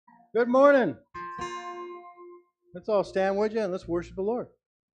Good morning. Let's all stand, would you, and let's worship the Lord.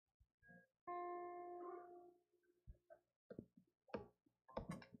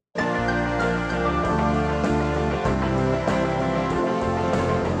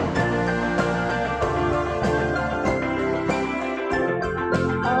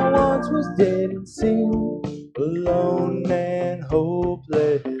 I once was dead in sin, alone and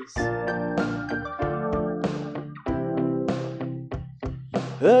hopeless.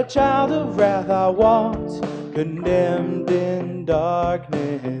 A child of wrath I walked, condemned in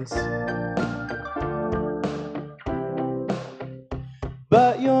darkness.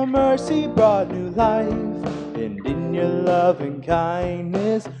 But your mercy brought new life, and in your loving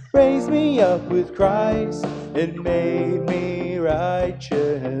kindness raised me up with Christ and made me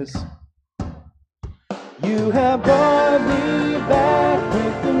righteous. You have brought me back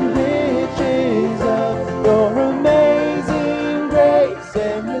with the riches of your amazing grace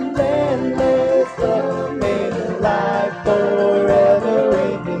and relentless love. Made alive forever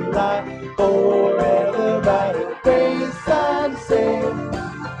with your life, forever by your grace I'm saved.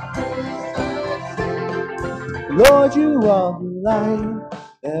 Lord, you are the light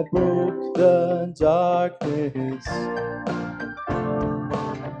that broke the darkness.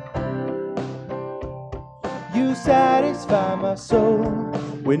 You satisfy my soul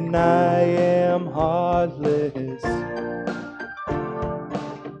when I am heartless.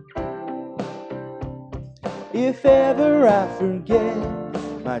 If ever I forget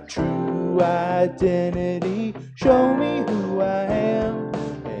my true identity, show me who I am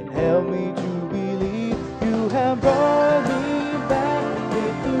and help me to believe you have brought me back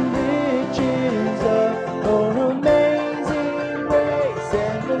with the riches of your amazing grace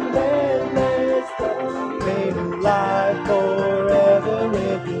and relentless love. Made alive forever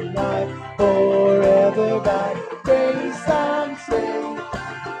with your life, forever by your grace I'm saved.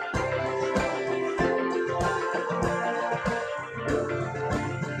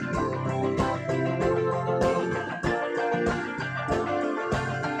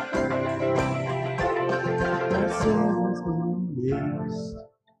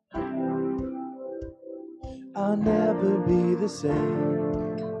 I'll never be the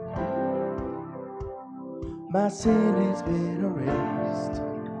same. My sin has been erased.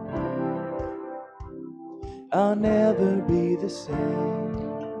 I'll never be the same.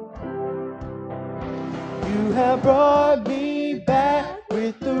 You have brought me back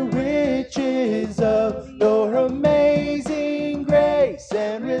with the riches of your amazing grace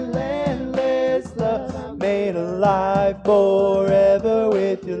and relentless love. Made alive forever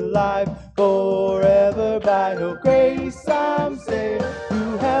with your life, forever by your grace I'm saved.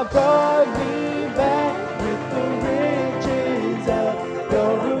 You have brought me back with the riches of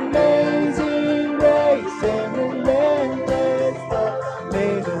your amazing grace and relentless love.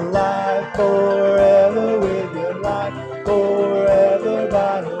 Made alive forever with your life, forever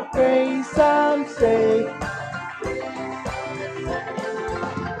by your grace I'm saved.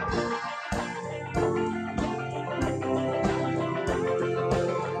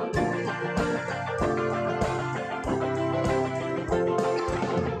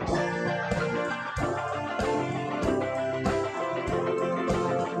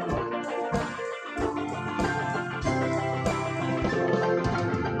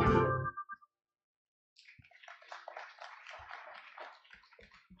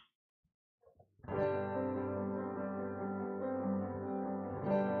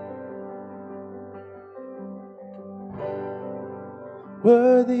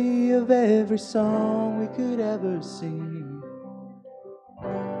 Worthy of every song we could ever sing,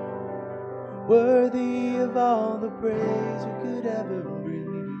 worthy of all the praise we could ever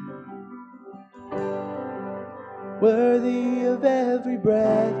bring, worthy of every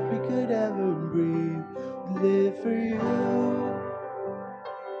breath we could ever breathe. We live for you,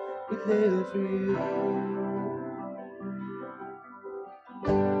 we live for you.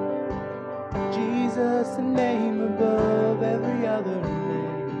 Jesus, the name above every other name.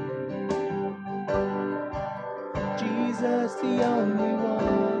 Jesus, the only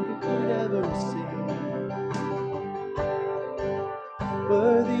one who could ever sing.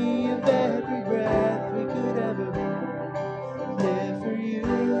 Worthy of every breath we could ever breathe. Live for you,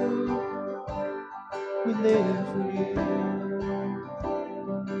 we live for you.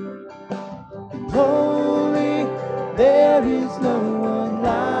 Holy, there is no one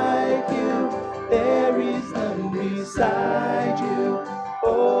like you. There is none beside you.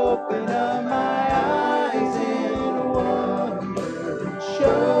 Open up my eyes in wonder and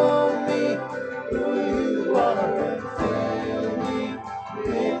show me who you are and fill me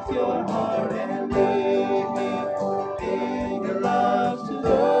with your heart and lead me in your love to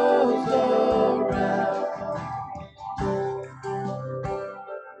go.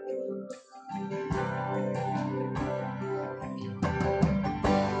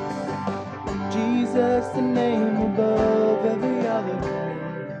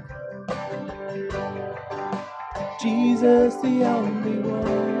 Jesus, the only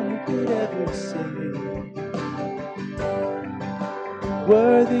one who could ever save.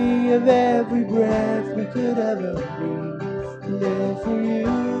 Worthy of every breath we could ever breathe. We live for you.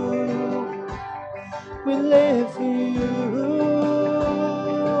 We live for you.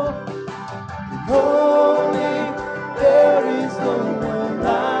 Holy, there is no one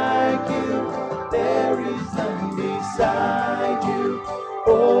like you. There is none beside you.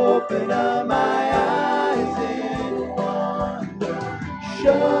 Open up my eyes in wonder.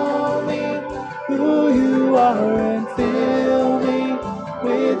 Show me who you are and fill me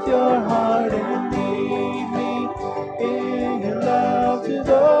with your heart and lead me in your love to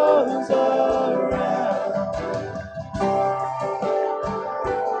those around.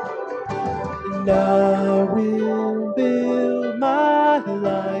 And I will build my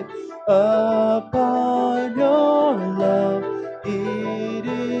life upon your love. It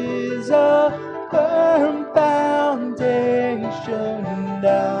is a firm foundation.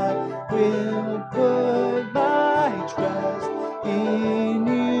 I will put my trust in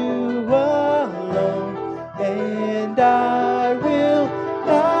you alone, and I will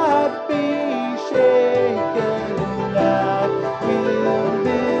not be shaken. And I will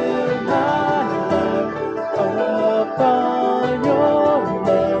build my life upon your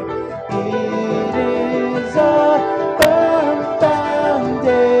love. It is a firm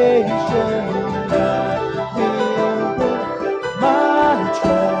foundation. I will put my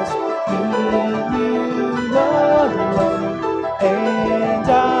trust in you alone, and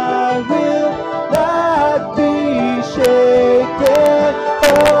I will not be shaken.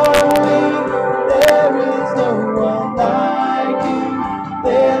 Holy, there is no one like you.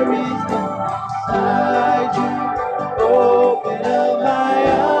 There is none beside you. Open up my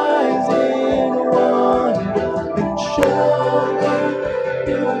eyes in wonder and show me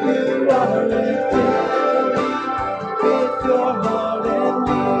who you are and fill me with your heart and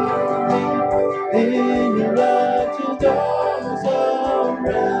lead me in your love to those around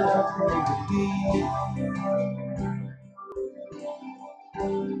me.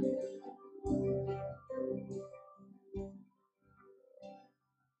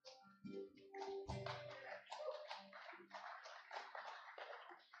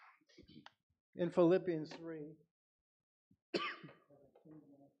 In Philippians 3,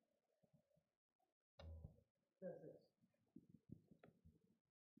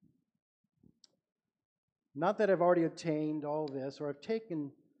 not that I've already attained all this or I've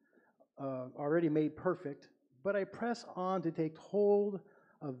taken already made perfect, but I press on to take hold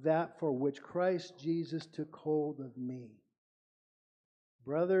of that for which Christ Jesus took hold of me.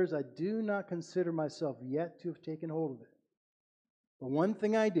 Brothers, I do not consider myself yet to have taken hold of it. But one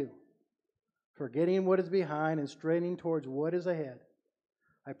thing I do, forgetting what is behind and straining towards what is ahead,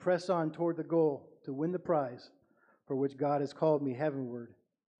 I press on toward the goal to win the prize for which God has called me heavenward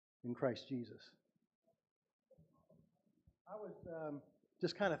in Christ Jesus. I was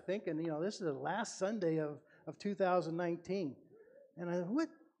just kind of thinking, this is the last Sunday of 2019. And I thought,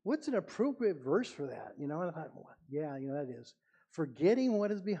 what's an appropriate verse for that? And I thought, well, yeah, that is. Forgetting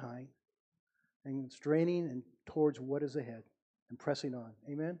what is behind and straining and towards what is ahead and pressing on.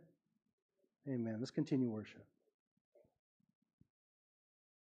 Amen? Amen. Let's continue worship.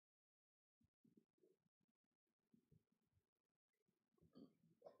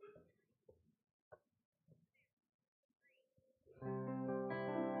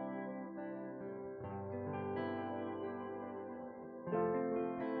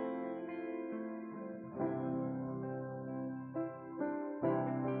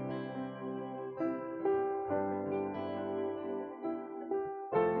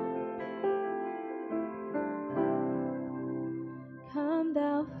 Come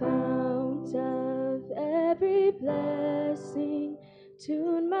thou fount of every blessing,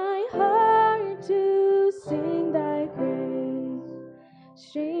 tune my heart to sing thy praise.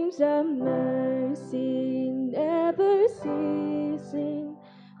 Streams of mercy never ceasing,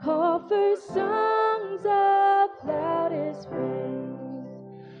 call for songs of loudest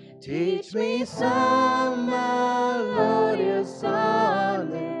praise. Teach me some melodious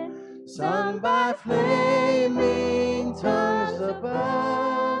sonnet, sung by flaming tongues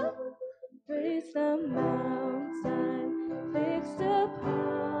above. Praise the mountain fixed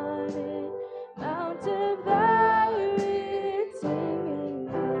upon it, mount of thy redeeming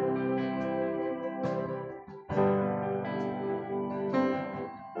love.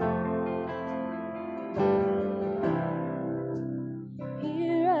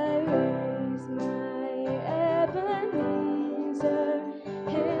 Here I raise my Ebenezer,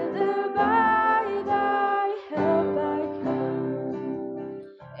 hither by thy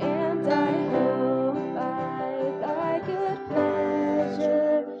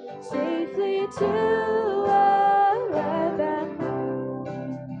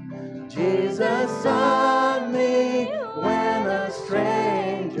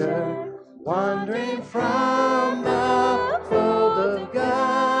wandering from the fold of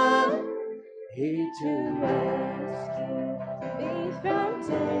God. He to rescue me from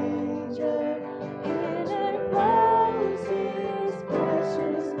danger, interpose His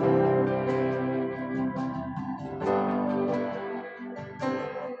precious blood.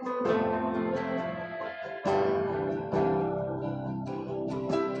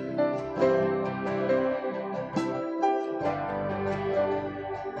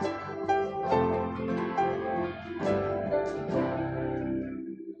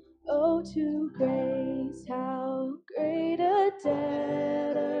 Oh, to grace, how great a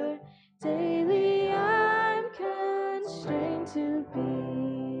debtor daily I'm constrained to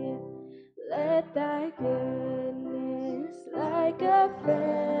be. Let thy goodness, like a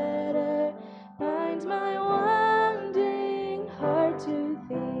fetter, bind my wandering heart to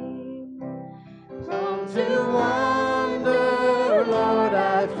thee. Prone to wander, Lord,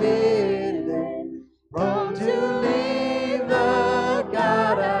 I feel it. Prone to leave the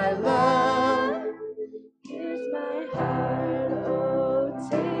God I love. Here's my heart, oh,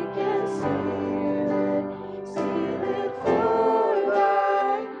 take and seal it for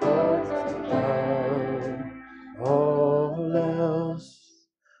thy courts above. all else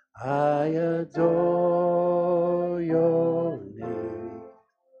I adore your name.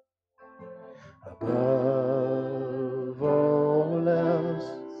 Above all else,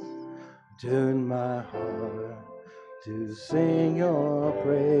 tune my heart to sing your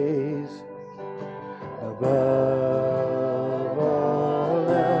praise. Above all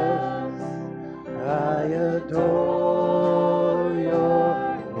else, I adore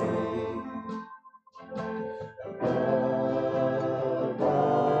your name. Above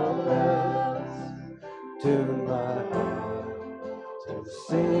all else, tune my heart to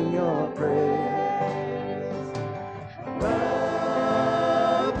sing your praise.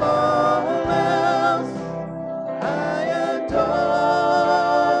 Above all else, I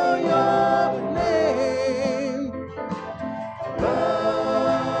adore your name.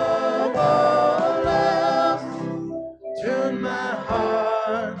 Above all else, tune my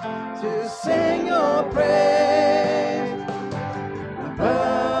heart to sing your praise.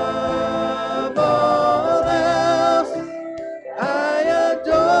 Above all else, I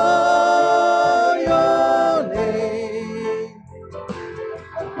adore your name.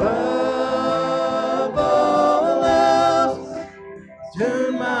 Above all else,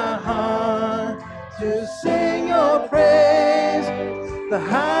 tune my heart to sing your praise. The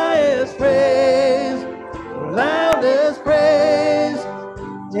highest praise, the loudest praise,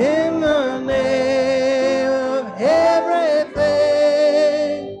 in the name of everything.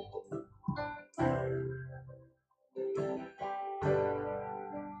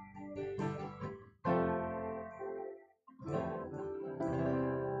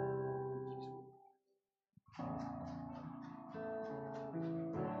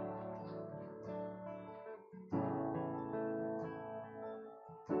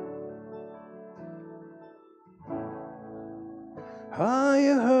 Are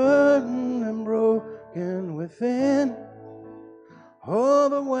you hurting and broken within?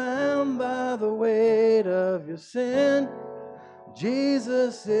 Overwhelmed by the weight of your sin?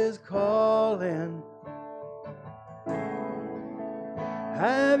 Jesus is calling.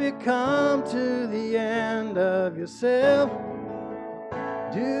 Have you come to the end of yourself?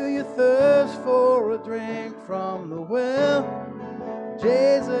 Do you thirst for a drink from the well?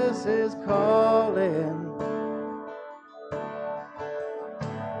 Jesus is calling.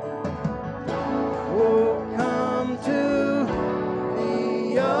 Oh, come to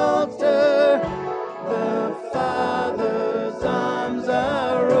the altar. The Father's arms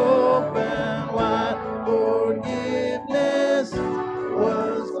are open wide. Forgiveness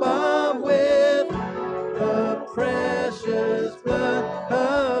was bought with the precious blood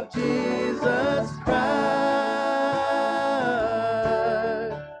of Jesus Christ.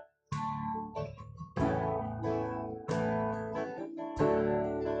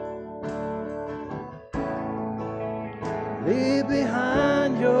 Leave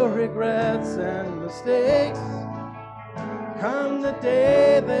behind your regrets and mistakes. Come the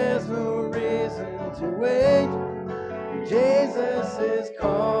day, there's no reason to wait. Jesus is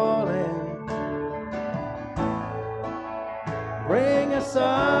calling. Bring your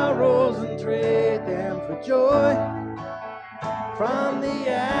sorrows and trade them for joy. From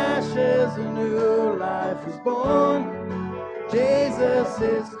the ashes a new life is born. Jesus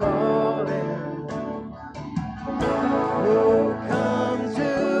is calling. Oh, come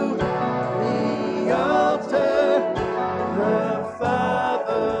to the altar. The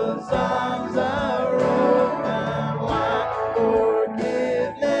Father's arms are open wide.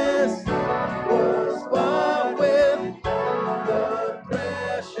 Forgiveness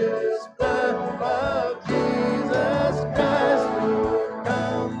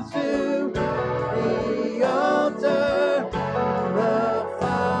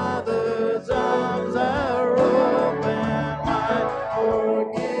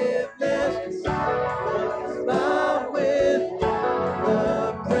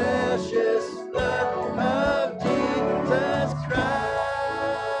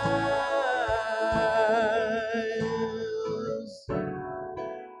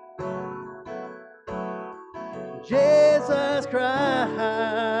Christ.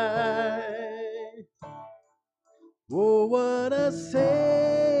 Oh, what a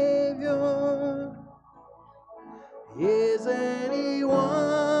Savior. Isn't he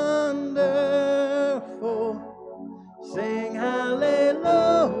wonderful? Sing hallelujah.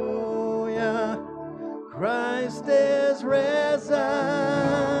 Christ is risen.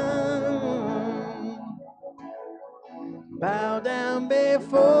 Bow down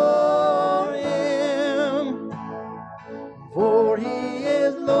before him, for he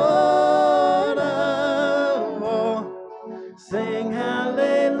is Lord of all. Sing hallelujah.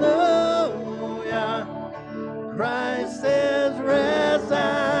 Christ is risen.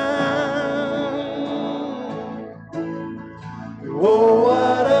 Oh,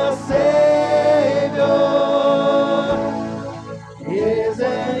 what a Savior.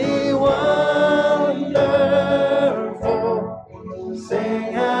 Isn't he wonderful?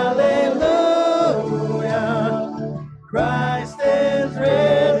 Sing hallelujah. Christ is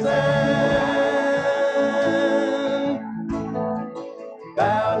risen.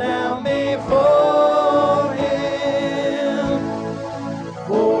 Bow down before him,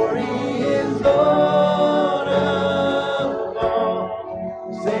 for he is Lord of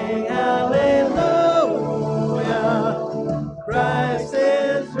all. Sing hallelujah, Christ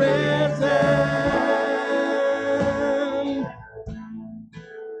is risen.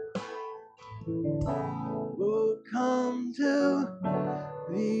 Oh, come to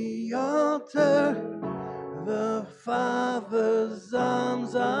the altar. The Father's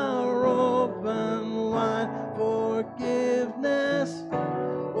arms are open wide. Forgiveness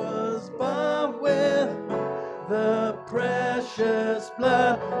was bought with the precious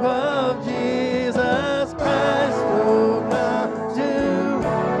blood of Jesus Christ. Oh, come to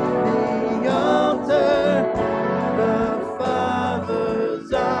the altar. The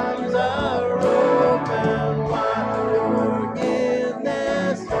Father's arms are open wide.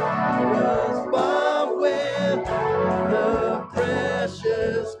 Forgiveness was bought with the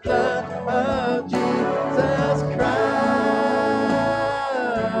precious blood of Jesus Christ.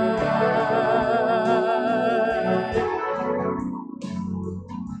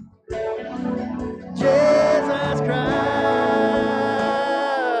 Jesus Christ.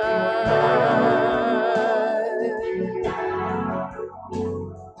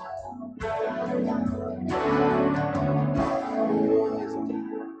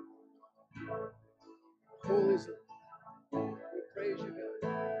 Holy is we praise you,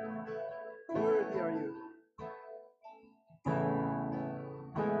 God. Worthy are you.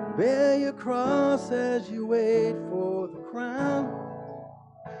 Bear your cross as you wait for the crown.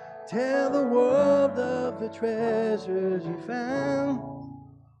 Tell the world of the treasures you found.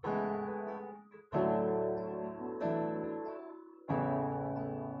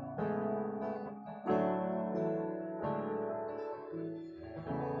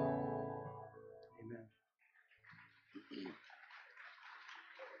 Amen.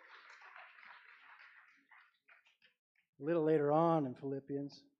 A little later on in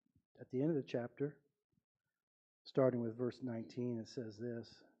Philippians, at the end of the chapter, starting with verse 19, it says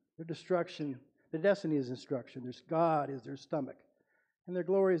this: their destruction, their destiny is instruction. Their God is their stomach, and their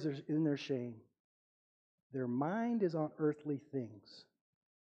glory is in their shame. Their mind is on earthly things.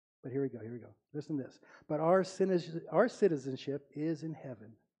 But here we go. Listen to this. But our citizenship is in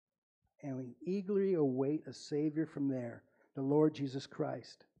heaven, and we eagerly await a Savior from there, the Lord Jesus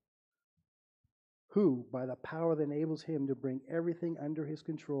Christ, who, by the power that enables him to bring everything under his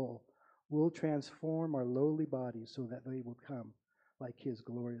control, will transform our lowly bodies so that they will come like his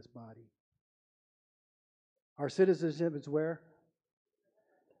glorious body. Our citizenship is where?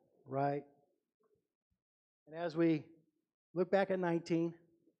 Right. And as we look back at 19,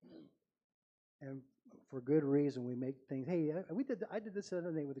 and for good reason, we make things. Hey, I did this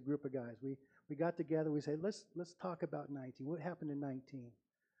other day with a group of guys. We got together. We said, let's talk about 19. What happened in 19?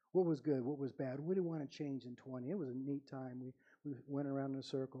 What was good? What was bad? What do we want to change in 20? It was a neat time. We went around in a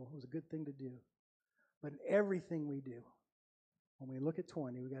circle. It was a good thing to do. But everything we do, when we look at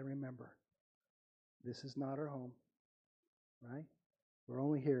 20, we got to remember, this is not our home, right? We're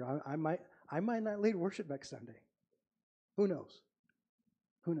only here. I might not lead worship next Sunday. Who knows?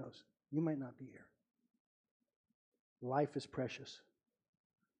 Who knows? You might not be here. Life is precious.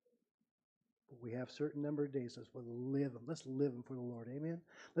 But we have a certain number of days. Let's live them. Let's live them for the Lord. Amen?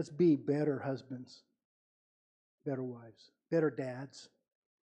 Let's be better husbands, better wives, better dads,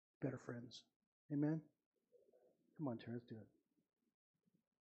 better friends. Amen? Come on, Terrence, do it.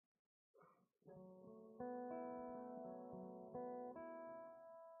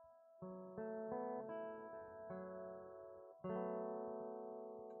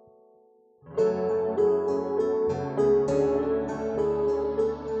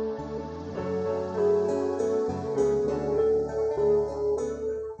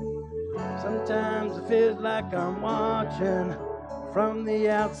 feels like I'm watching from the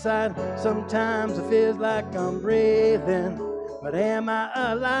outside. Sometimes it feels like I'm breathing. But am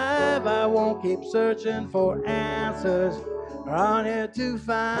I alive? I won't keep searching for answers on here to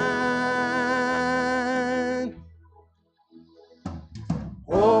find.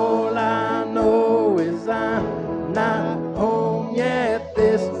 All I know is I'm not home yet.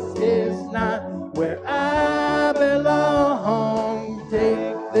 This is not where I belong.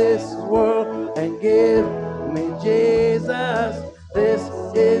 Take this world and give me Jesus. This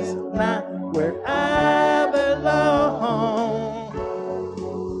is not where I belong.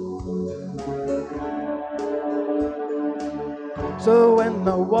 So when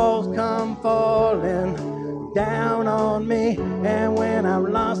the walls come falling down on me, and when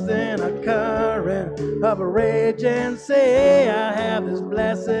I'm lost in a current of rage and say I have this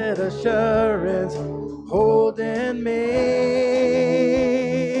blessed assurance holding me.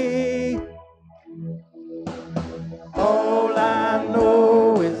 All I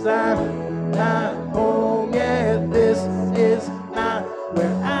know is I'm not home yet. This is not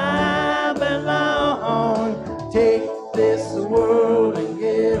where I belong. Take this world and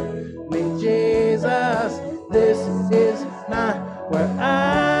give me Jesus. This is not where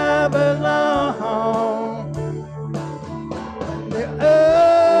I belong. The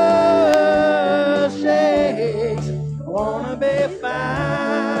earth shakes, I wanna be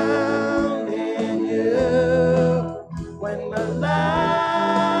found in you. When the lights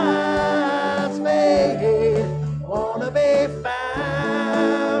fade, I wanna be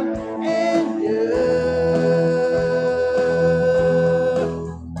found in you.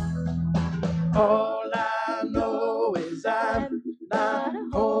 All I know is I'm not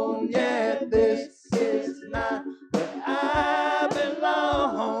home yet. This is not where I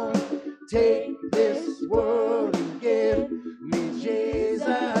belong. Take this world and give me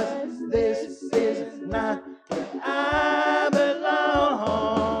Jesus. This is not where I belong.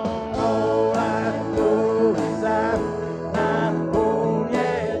 All I know is I'm not home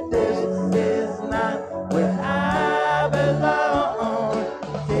yet. This is not where I belong.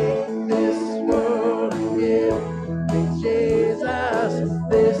 Take this world and give me Jesus.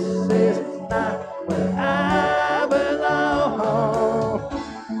 This is not where I belong.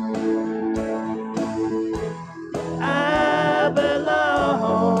 I belong.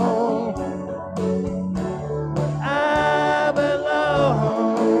 I belong.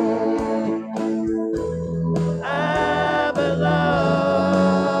 I belong.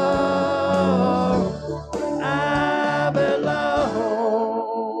 I belong.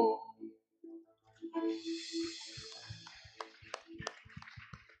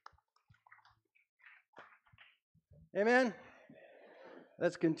 Amen.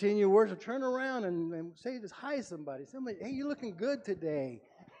 Let's continue worship. Turn around and say this hi to somebody. Somebody, hey, you're looking good today.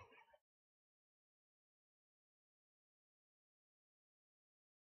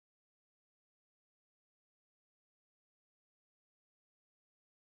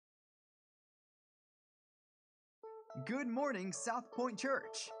 Good morning, South Point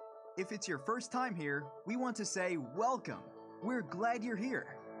Church. If it's your first time here, we want to say welcome. We're glad you're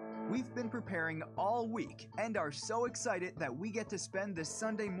here. We've been preparing all week and are so excited that we get to spend this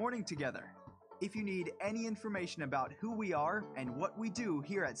Sunday morning together. If you need any information about who we are and what we do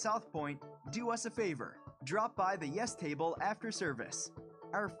here at South Point, do us a favor. Drop by the Yes table after service.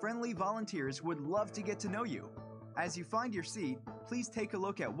 Our friendly volunteers would love to get to know you. As you find your seat, please take a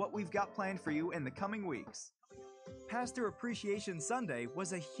look at what we've got planned for you in the coming weeks. Pastor Appreciation Sunday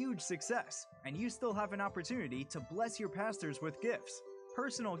was a huge success, and you still have an opportunity to bless your pastors with gifts.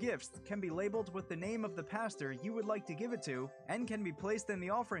 Personal gifts can be labeled with the name of the pastor you would like to give it to and can be placed in the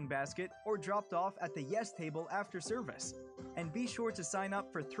offering basket or dropped off at the Yes table after service. And be sure to sign up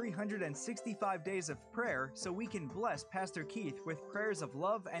for 365 days of prayer so we can bless Pastor Keith with prayers of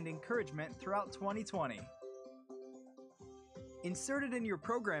love and encouragement throughout 2020. Inserted in your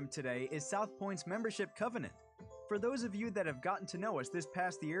program today is South Point's membership covenant. For those of you that have gotten to know us this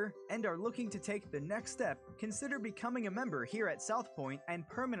past year and are looking to take the next step, consider becoming a member here at South Point and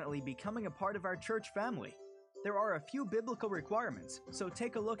permanently becoming a part of our church family. There are a few biblical requirements, so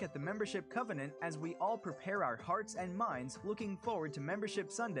take a look at the membership covenant as we all prepare our hearts and minds looking forward to Membership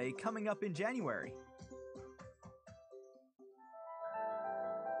Sunday coming up in January.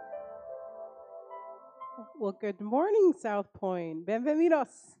 Well, good morning, South Point.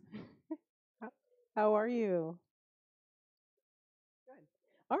 Bienvenidos. How are you? Good.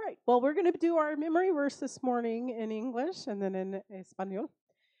 All right. Well, we're going to do our memory verse this morning in English and then in Espanol.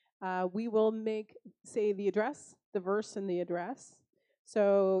 We will say the address, the verse, and the address.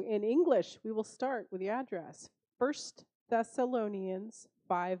 So in English, we will start with the address. 1 Thessalonians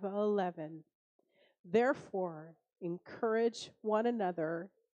 5:11. Therefore, encourage one another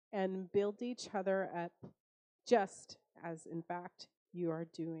and build each other up, just as in fact you are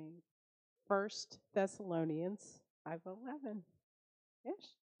doing. 1 Thessalonians 5:11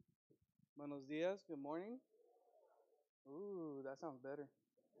 ish. Buenos dias. Good morning. Ooh, that sounds better.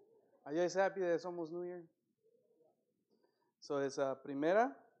 Are you guys happy that it's almost New Year? So it's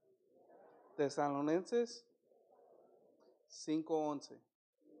Primera Tesalonicenses 5:11.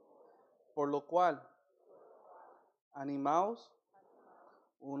 Por lo cual, animaos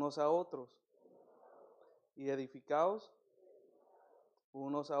unos a otros y edificaos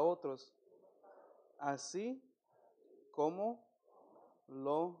unos a otros, así como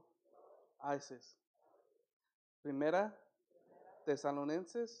lo haces. Primera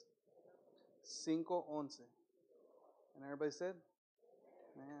Tesalonicenses 5:11. And everybody said,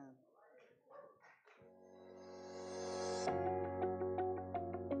 man.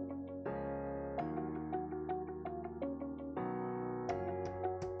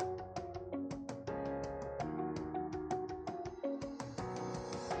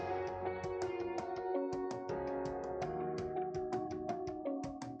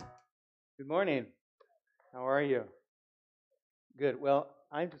 Good morning. How are you? Good. Well,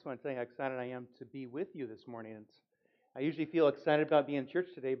 I just want to tell you how excited I am to be with you this morning. I usually feel excited about being in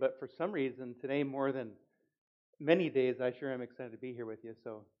church today, but for some reason today more than many days, I sure am excited to be here with you.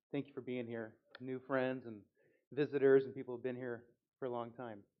 So thank you for being here, new friends and visitors and people who've been here for a long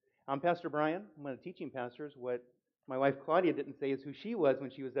time. I'm Pastor Brian. I'm one of the teaching pastors. What my wife Claudia didn't say is who she was when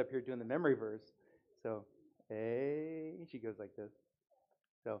she was up here doing the memory verse. So, hey, she goes like this.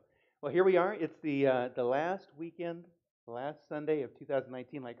 So, well, here we are. It's the last weekend, the last Sunday of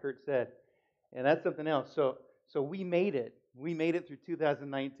 2019, like Kurt said, and that's something else. So we made it. We made it through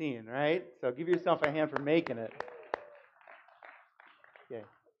 2019, right? So give yourself a hand for making it. Okay.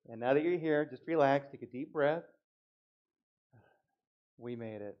 And now that you're here, just relax, take a deep breath. We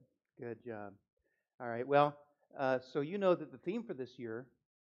made it. Good job. All right. Well, so you know that the theme for this year,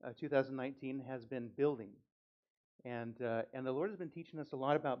 2019, has been building. And the Lord has been teaching us a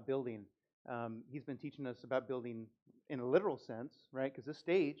lot about building. He's been teaching us about building in a literal sense, right? Because this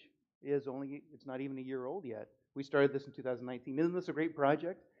stage it's not even a year old yet. We started this in 2019. Isn't this a great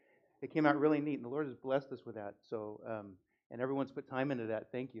project? It came out really neat, and the Lord has blessed us with that. So, and everyone's put time into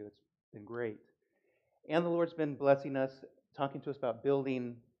that. Thank you. It's been great. And the Lord's been blessing us, talking to us about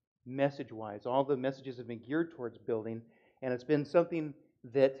building message-wise. All the messages have been geared towards building, and it's been something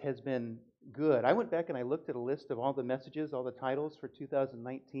that has been good. I went back and I looked at a list of all the messages, all the titles for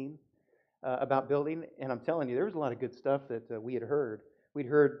 2019 about building, and I'm telling you, there was a lot of good stuff that we had heard. We'd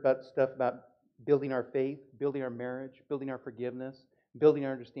heard about stuff about building our faith, building our marriage, building our forgiveness, building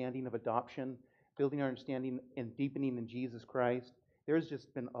our understanding of adoption, building our understanding and deepening in Jesus Christ. There's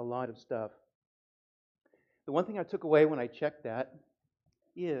just been a lot of stuff. The one thing I took away when I checked that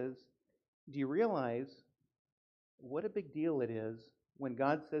is, do you realize what a big deal it is when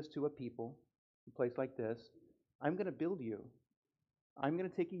God says to a people, a place like this, I'm going to build you. I'm going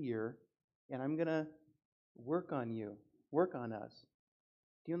to take a year, and I'm going to work on you, work on us.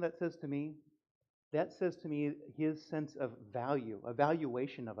 Do you know what that says to me? That says to me his sense of value,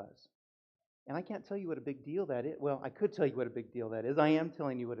 evaluation of us. And I can't tell you what a big deal that is. Well, I could tell you what a big deal that is. I am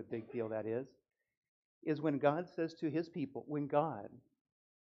telling you what a big deal that is when God says to his people, when God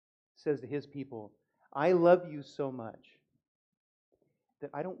says to his people, I love you so much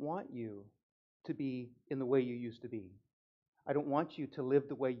that I don't want you to be in the way you used to be. I don't want you to live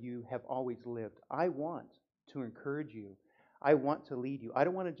the way you have always lived. I want to encourage you. I want to lead you. I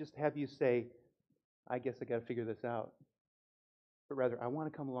don't want to just have you say, I guess I got to figure this out. But rather, I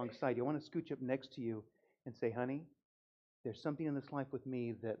want to come alongside you. I want to scooch up next to you and say, honey, there's something in this life with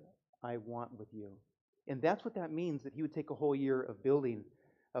me that I want with you. And that's what that means, that he would take a whole year of building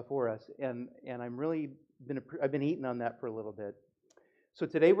for us. And I've been eating on that for a little bit. So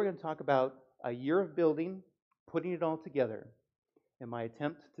today we're going to talk about a year of building, putting it all together. And my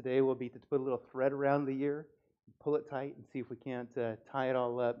attempt today will be to put a little thread around the year, pull it tight, and see if we can't tie it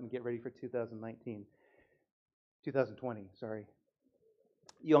all up and get ready for 2020, sorry.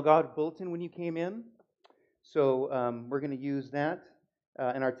 You all got a bulletin when you came in, so we're going to use that.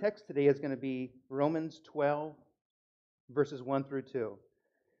 And our text today is going to be Romans 12, verses 1 through 2.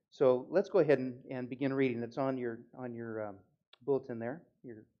 So let's go ahead and begin reading. It's on your bulletin there,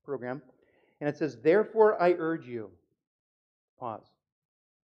 your program. And it says, therefore I urge you, pause.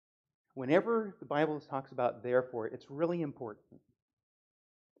 Whenever the Bible talks about therefore, it's really important.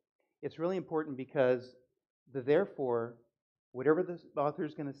 It's really important because the therefore, whatever the author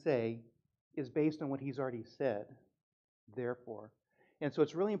is going to say, is based on what he's already said. Therefore. And so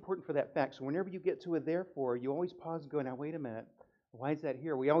it's really important for that fact. So whenever you get to a therefore, you always pause and go, now wait a minute, why is that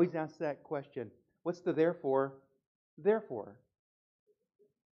here? We always ask that question. What's the therefore? Therefore.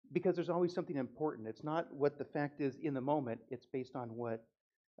 Because there's always something important. It's not what the fact is in the moment. It's based on what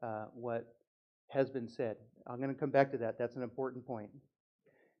has been said. I'm going to come back to that. That's an important point.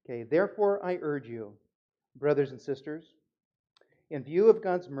 Okay, therefore I urge you, brothers and sisters, in view of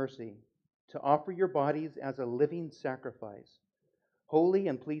God's mercy, to offer your bodies as a living sacrifice, holy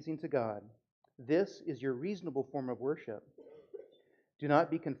and pleasing to God. This is your reasonable form of worship. Do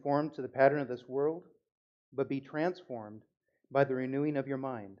not be conformed to the pattern of this world, but be transformed by the renewing of your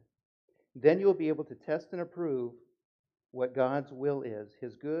mind. Then you'll be able to test and approve what God's will is,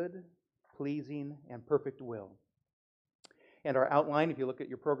 His good, pleasing, and perfect will. And our outline, if you look at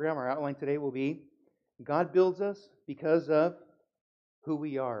your program, our outline today will be God builds us because of who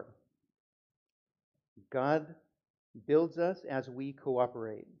we are. God builds us as we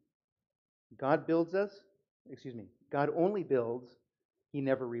cooperate. God only builds, He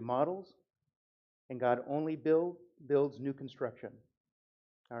never remodels, and God only builds new construction.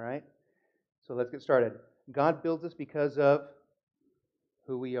 All right? So let's get started. God builds us because of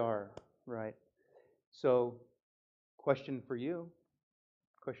who we are, right? So, question for you,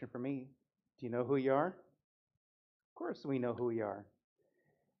 question for me. Do you know who you are? Of course we know who we are.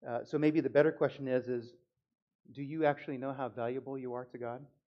 So maybe the better question is do you actually know how valuable you are to God?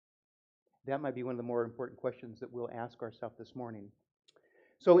 That might be one of the more important questions that we'll ask ourselves this morning.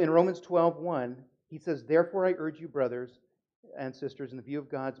 So in Romans 12:1, he says, therefore I urge you, brothers and sisters, in the view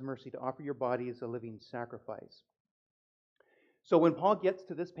of God's mercy, to offer your body as a living sacrifice. So when Paul gets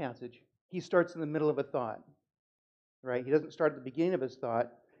to this passage, he starts in the middle of a thought, right? He doesn't start at the beginning of his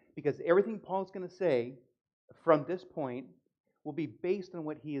thought, because everything Paul's going to say from this point will be based on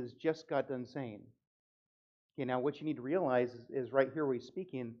what he has just got done saying. Okay, now what you need to realize is right here where he's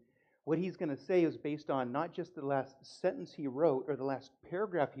speaking, what he's going to say is based on not just the last sentence he wrote or the last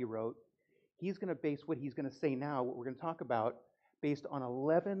paragraph he wrote. He's going to base what he's going to say now, what we're going to talk about, based on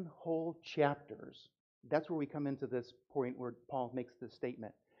 11 whole chapters. That's where we come into this point where Paul makes this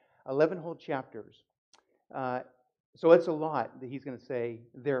statement. 11 whole chapters. So it's a lot that he's going to say,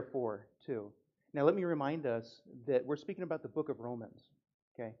 therefore, too. Now let me remind us that we're speaking about the book of Romans.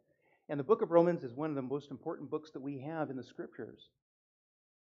 Okay? And the book of Romans is one of the most important books that we have in the Scriptures.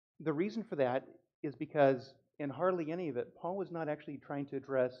 The reason for that is because in hardly any of it, Paul was not actually trying to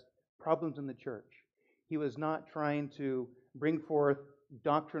address problems in the church. He was not trying to bring forth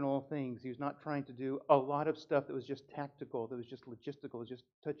doctrinal things. He was not trying to do a lot of stuff that was just tactical, that was just logistical, was just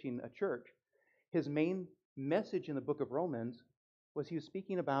touching a church. His main message in the book of Romans was he was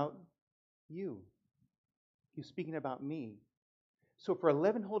speaking about you. He was speaking about me. So for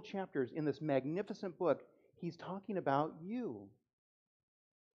 11 whole chapters in this magnificent book, he's talking about you.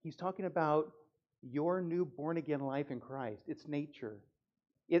 He's talking about your new born-again life in Christ, its nature.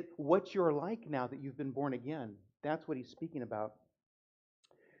 What you're like now that you've been born again. That's what he's speaking about.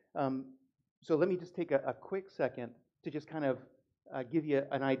 So let me just take a quick second to just kind of give you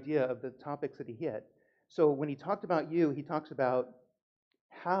an idea of the topics that he hit. So when he talked about you, he talks about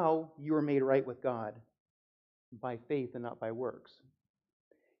how you were made right with God by faith and not by works.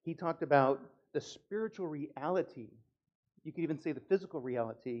 He talked about the spiritual reality, you could even say the physical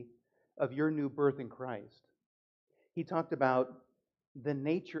reality, of your new birth in Christ. He talked about the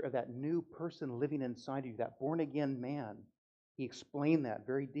nature of that new person living inside of you, that born-again man. He explained that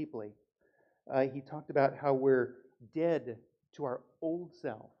very deeply. He talked about how we're dead to our old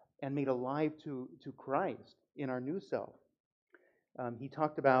self and made alive to Christ in our new self. He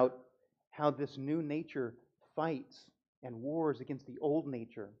talked about how this new nature fights and wars against the old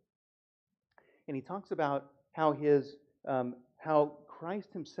nature. And he talks about how how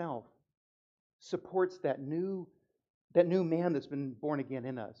Christ himself supports that new man that's been born again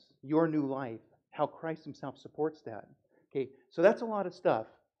in us, your new life, how Christ himself supports that. Okay, so that's a lot of stuff,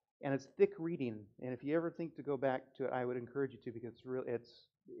 and it's thick reading. And if you ever think to go back to it, I would encourage you to, because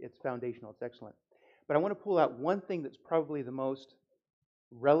it's foundational, it's excellent. But I want to pull out one thing that's probably the most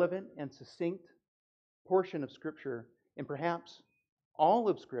relevant and succinct portion of Scripture, and perhaps all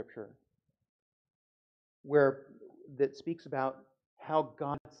of Scripture, that speaks about how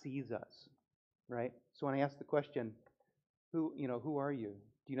God sees us, right? So when I ask the question, who are you?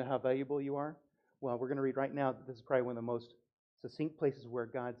 Do you know how valuable you are? Well, we're going to read right now that this is probably one of the most succinct places where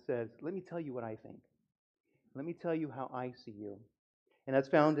God says, let me tell you what I think. Let me tell you how I see you. And that's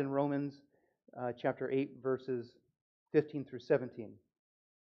found in Romans chapter 8, verses 15 through 17.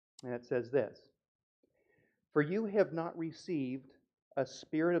 And it says this: for you have not received a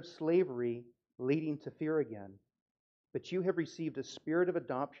spirit of slavery leading to fear again, But you have received a spirit of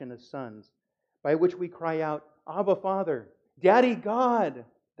adoption as sons, by which we cry out, Abba, Father, Daddy, God.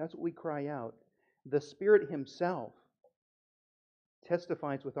 That's what we cry out. The Spirit Himself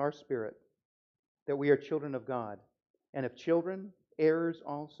testifies with our spirit that we are children of God, and if children, heirs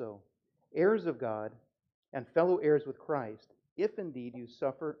also, heirs of God, and fellow heirs with Christ, if indeed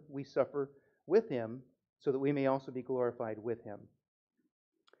we suffer with Him, so that we may also be glorified with Him.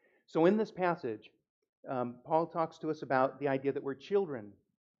 So in this passage, Paul talks to us about the idea that we're children,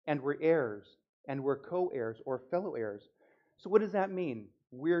 and we're heirs, and we're co-heirs or fellow heirs. So what does that mean?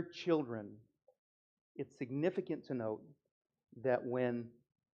 We're children. It's significant to note that when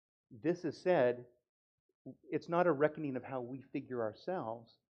this is said, it's not a reckoning of how we figure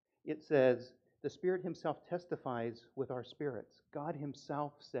ourselves. It says, the Spirit Himself testifies with our spirits. God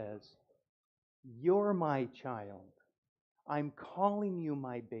Himself says, you're my child. I'm calling you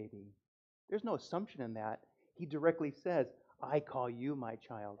my baby. There's no assumption in that. He directly says, I call you my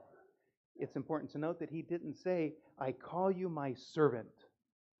child. It's important to note that He didn't say, I call you my servant.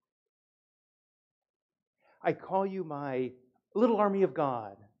 I call you my little army of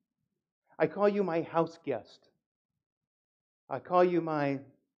God. I call you my house guest. I call you my,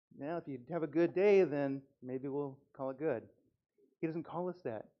 now if you have a good day, then maybe we'll call it good. He doesn't call us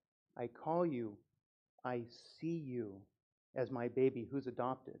that. I call you, I see you as my baby who's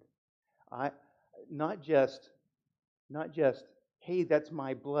adopted. Not just, hey, that's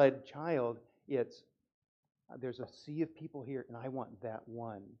my blood child. It's, there's a sea of people here, and I want that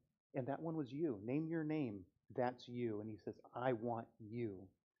one. And that one was you. Name your name. That's you. And He says, I want you.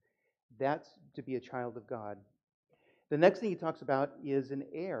 That's to be a child of God. The next thing He talks about is an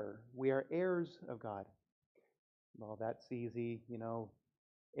heir. We are heirs of God. Well, that's easy.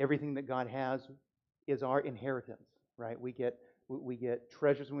 Everything that God has is our inheritance, right? We get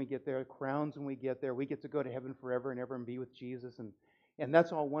treasures when we get there, crowns when we get there. We get to go to heaven forever and ever and be with Jesus, and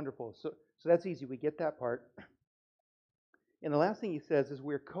that's all wonderful. So that's easy. We get that part. And the last thing He says is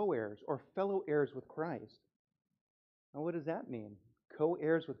we're co-heirs or fellow heirs with Christ. Now, what does that mean?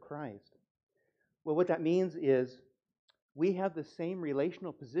 Co-heirs with Christ. Well, what that means is we have the same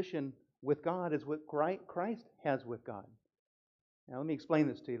relational position with God as what Christ has with God. Now, let me explain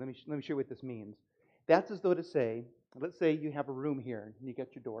this to you. Let me show you what this means. That's as though to say, let's say you have a room here, and you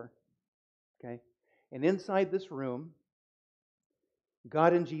got your door, okay? And inside this room,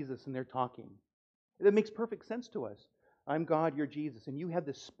 God and Jesus, and they're talking. That makes perfect sense to us. I'm God, you're Jesus, and you have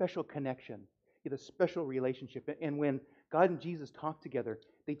this special connection. You have a special relationship. And when God and Jesus talk together,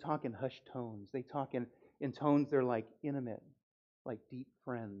 they talk in hushed tones. They talk in tones they're like intimate, like deep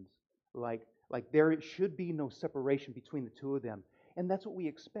friends, like there should be no separation between the two of them. And that's what we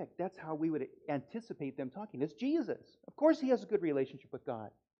expect. That's how we would anticipate them talking. It's Jesus. Of course He has a good relationship with God.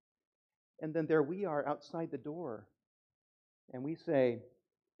 And then there we are outside the door. And we say,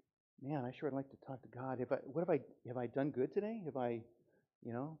 man, I sure would like to talk to God. Have I done good today? Did I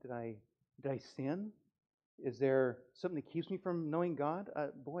sin? Is there something that keeps me from knowing God?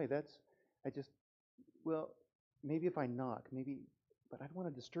 Maybe if I knock, but I don't want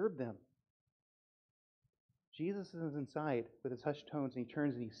to disturb them. Jesus is inside with His hushed tones, and He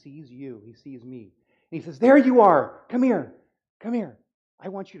turns and He sees you. He sees me. And He says, there you are. Come here. Come here. I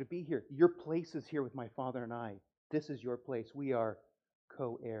want you to be here. Your place is here with my Father and I. This is your place. We are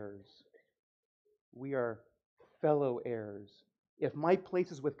co-heirs. We are fellow heirs. If my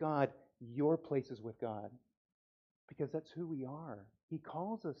place is with God, your place is with God. Because that's who we are. He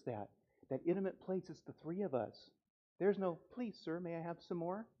calls us that. That intimate place is the three of us. There's no, please, sir, may I have some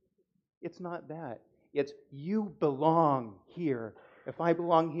more? It's not that. It's you belong here. If I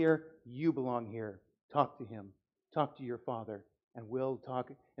belong here, you belong here. Talk to Him. Talk to your Father. And we'll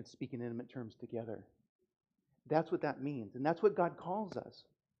talk and speak in intimate terms together. That's what that means. And that's what God calls us.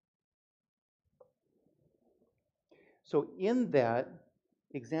 So in that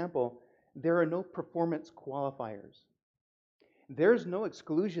example, there are no performance qualifiers. There's no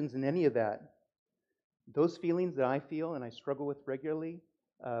exclusions in any of that. Those feelings that I feel and I struggle with regularly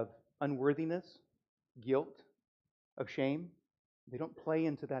of unworthiness, guilt, of shame, they don't play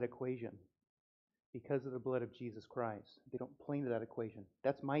into that equation because of the blood of Jesus Christ. They don't play into that equation.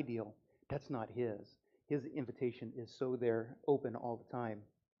 That's my deal. That's not His. His invitation is so there, open all the time.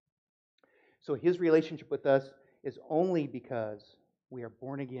 So His relationship with us is only because we are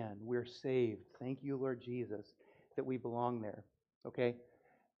born again. We're saved. Thank you, Lord Jesus, that we belong there. Okay?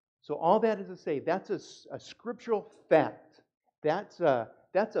 So all that is to say, that's a scriptural fact. That's a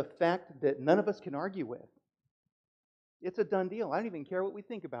fact that none of us can argue with. It's a done deal. I don't even care what we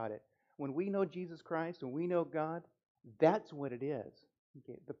think about it. When we know Jesus Christ, when we know God, that's what it is.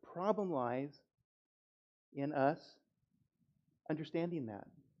 Okay? The problem lies in us understanding that.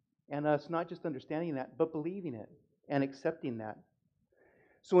 And us not just understanding that, but believing it and accepting that.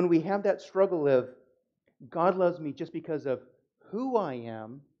 So when we have that struggle of God loves me just because of who I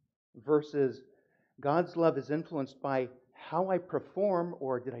am versus God's love is influenced by how I perform,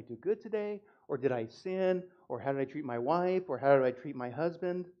 or did I do good today, or did I sin, or how did I treat my wife, or how did I treat my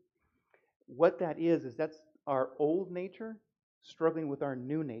husband? What that is that's our old nature struggling with our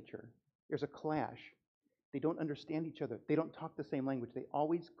new nature. There's a clash. They don't understand each other. They don't talk the same language. They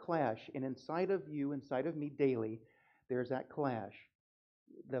always clash. And inside of you, inside of me daily, there's that clash.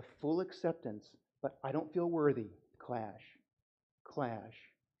 The full acceptance, but I don't feel worthy. Clash. Clash.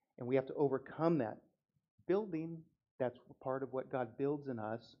 And we have to overcome that. Building, that's part of what God builds in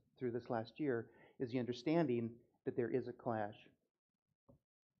us through this last year, is the understanding that there is a clash.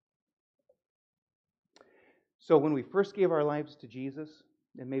 So when we first gave our lives to Jesus,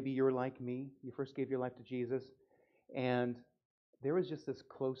 and maybe you're like me, you first gave your life to Jesus, and there was just this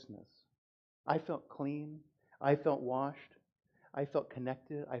closeness. I felt clean. I felt washed. I felt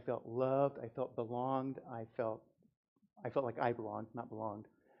connected. I felt loved. I felt belonged. I felt like I belonged, not belonged.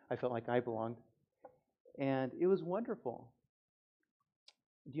 I felt like I belonged. And it was wonderful.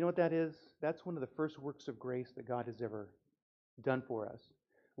 Do you know what that is? That's one of the first works of grace that God has ever done for us.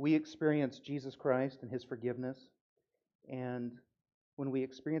 We experience Jesus Christ and His forgiveness. And when we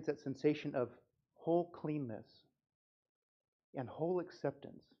experience that sensation of whole cleanness and whole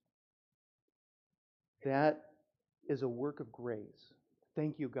acceptance, that is a work of grace.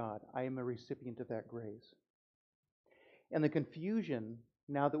 Thank you, God. I am a recipient of that grace. And the confusion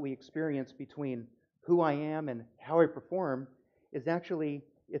now that we experience between who I am and how I perform is actually,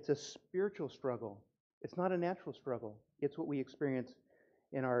 it's a spiritual struggle. It's not a natural struggle. It's what we experience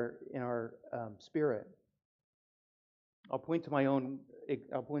in our spirit. I'll point to my own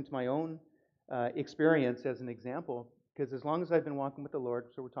experience as an example, because as long as I've been walking with the Lord,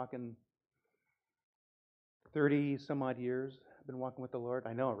 so we're talking 30 some odd years, I've been walking with the Lord.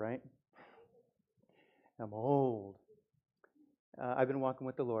 I know, right? I'm old. I've been walking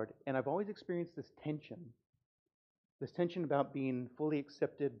with the Lord, and I've always experienced this tension about being fully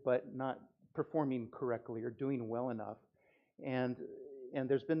accepted but not performing correctly or doing well enough. And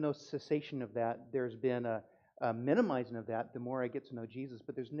there's been no cessation of that. There's been a minimizing of that the more I get to know Jesus,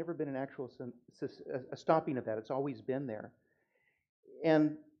 but there's never been an actual a stopping of that. It's always been there.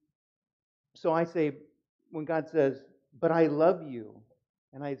 And so I say, when God says, but I love you,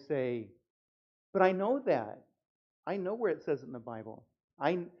 and I say, but I know that. I know where it says it in the Bible.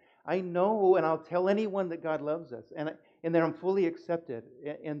 I know, and I'll tell anyone that God loves us, and that I'm fully accepted,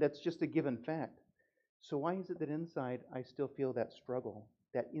 and that's just a given fact. So why is it that inside I still feel that struggle,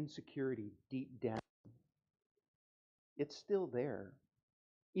 that insecurity deep down? It's still there.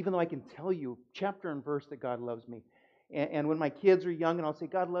 Even though I can tell you chapter and verse that God loves me. And when my kids are young and I'll say,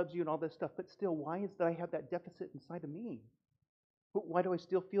 God loves you and all this stuff, but still, why is it that I have that deficit inside of me? Why do I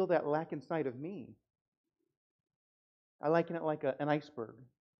still feel that lack inside of me? I liken it like an iceberg.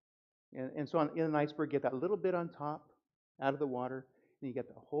 And so in an iceberg, you get that little bit on top out of the water, and you get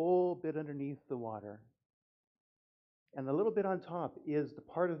the whole bit underneath the water. And the little bit on top is the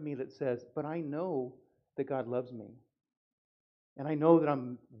part of me that says, but I know that God loves me. And I know that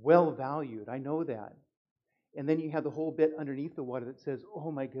I'm well valued. I know that. And then you have the whole bit underneath the water that says,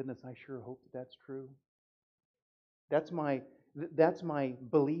 oh my goodness, I sure hope that that's true. That's my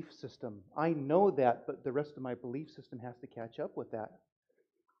belief system. I know that, but the rest of my belief system has to catch up with that.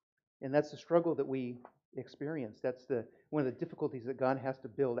 And that's the struggle that we experience. That's one of the difficulties that God has to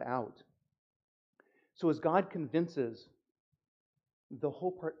build out. So as God convinces the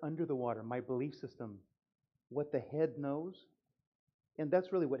whole part under the water, my belief system, what the head knows, and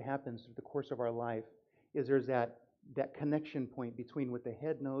that's really what happens through the course of our life, is there's that connection point between what the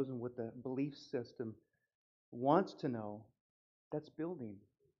head knows and what the belief system wants to know. That's building.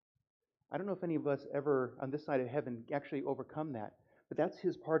 I don't know if any of us ever, on this side of heaven, actually overcome that, but that's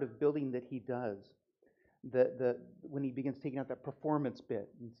His part of building that He does. When He begins taking out that performance bit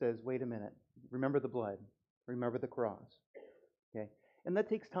and says, wait a minute, remember the blood, remember the cross. Okay? And that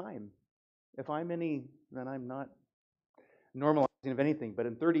takes time. If I'm any, then I'm not normalizing of anything, but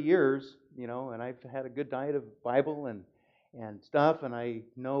in 30 years, and I've had a good diet of Bible and stuff, and I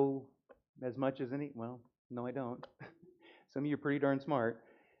know as much as well, no I don't. Some of you are pretty darn smart,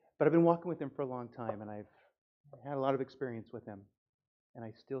 but I've been walking with Him for a long time, and I've had a lot of experience with Him, and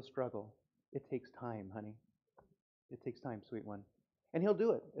I still struggle. It takes time, honey. It takes time, sweet one. And He'll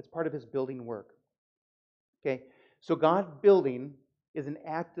do it. It's part of His building work. Okay, so God building is an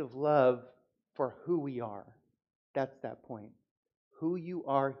act of love for who we are. That's that point. Who you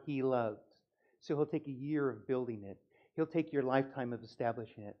are, He loves. So He'll take a year of building it. He'll take your lifetime of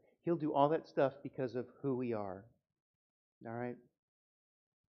establishing it. He'll do all that stuff because of who we are. All right?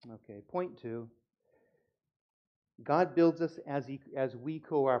 Okay, point 2. God builds us as we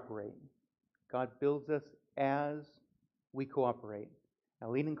cooperate. God builds us as we cooperate. Now,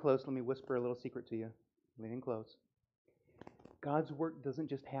 lean in close. Let me whisper a little secret to you. Lean in close. God's work doesn't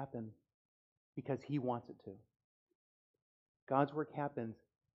just happen because He wants it to. God's work happens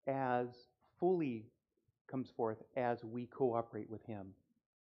as fully comes forth as we cooperate with Him.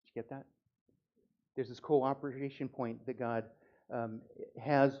 Did you get that? There's this cooperation point that God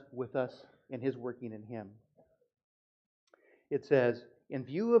has with us and His working in Him. It says, in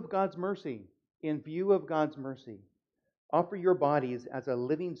view of God's mercy, offer your bodies as a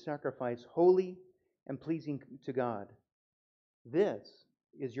living sacrifice, holy and pleasing to God. This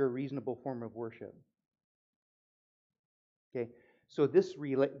is your reasonable form of worship. Okay, so this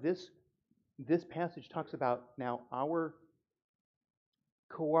passage talks about now our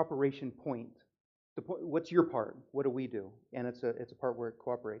cooperation point. What's your part? What do we do? And it's a part where it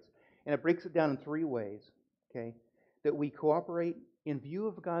cooperates, and it breaks it down in 3 ways. Okay, that we cooperate in view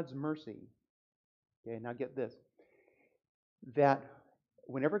of God's mercy. Okay, now get this: that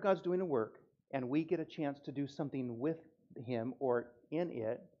whenever God's doing a work and we get a chance to do something with Him or in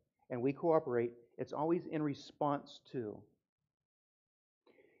it, and we cooperate, it's always in response to.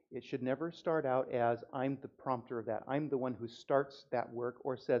 It should never start out as I'm the prompter of that. I'm the one who starts that work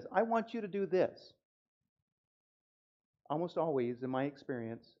or says, I want you to do this. Almost always, in my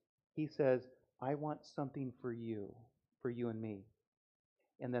experience, He says, I want something for you and me.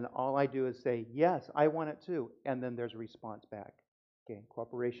 And then all I do is say, yes, I want it too. And then there's a response back. Okay,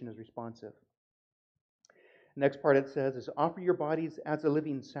 cooperation is responsive. Next part it says is offer your bodies as a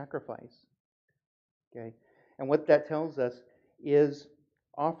living sacrifice. Okay, and what that tells us is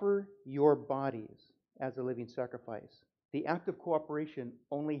offer your bodies as a living sacrifice. The act of cooperation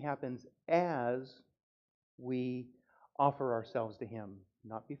only happens as we offer ourselves to Him,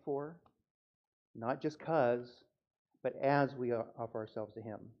 not before, not just because, but as we offer ourselves to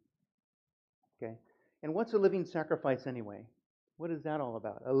Him. Okay? And what's a living sacrifice anyway? What is that all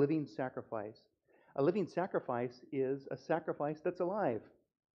about? A living sacrifice. A living sacrifice is a sacrifice that's alive.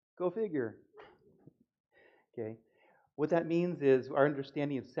 Go figure. Okay? What that means is our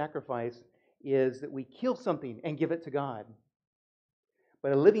understanding of sacrifice is that we kill something and give it to God.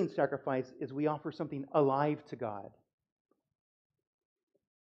 But a living sacrifice is we offer something alive to God.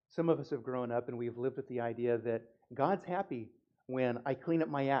 Some of us have grown up and we've lived with the idea that God's happy when I clean up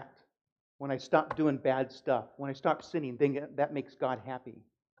my act, when I stop doing bad stuff, when I stop sinning, then that makes God happy.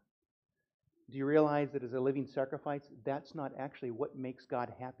 Do you realize that as a living sacrifice, that's not actually what makes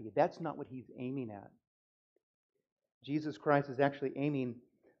God happy? That's not what He's aiming at. Jesus Christ is actually aiming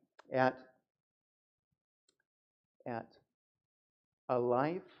at a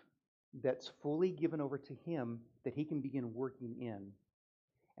life that's fully given over to Him that He can begin working in.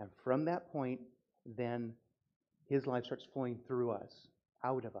 And from that point, then His life starts flowing through us,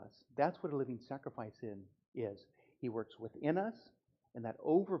 out of us. That's what a living sacrifice is. He works within us, and that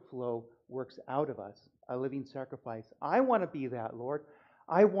overflow works out of us. A living sacrifice. I want to be that, Lord.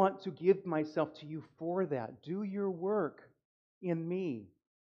 I want to give myself to you for that. Do your work in me.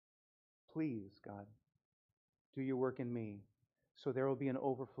 Please, God, do your work in me so there will be an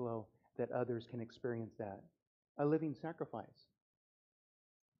overflow that others can experience that. A living sacrifice.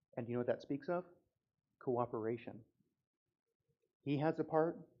 And do you know what that speaks of? Cooperation. He has a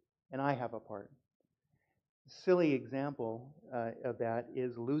part, and I have a part. A silly example of that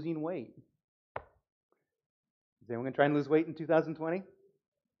is losing weight. Is anyone going to try and lose weight in 2020?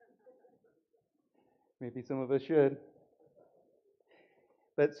 Maybe some of us should.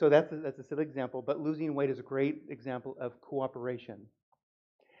 But so that's a silly example, but losing weight is a great example of cooperation.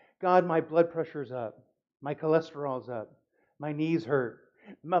 God, my blood pressure's up. My cholesterol's up. My knees hurt.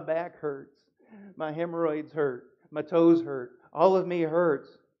 My back hurts. My hemorrhoids hurt. My toes hurt. All of me hurts.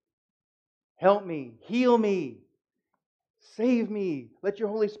 Help me. Heal me. Save me. Let your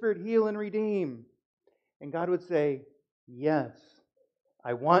Holy Spirit heal and redeem. And God would say, yes,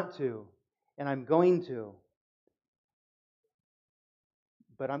 I want to, and I'm going to.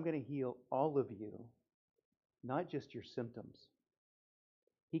 But I'm going to heal all of you, not just your symptoms.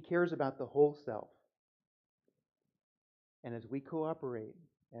 He cares about the whole self. And as we cooperate,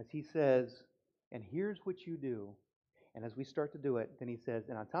 as He says, and here's what you do, and as we start to do it, then He says,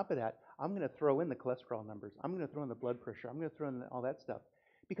 and on top of that, I'm going to throw in the cholesterol numbers. I'm going to throw in the blood pressure. I'm going to throw in all that stuff.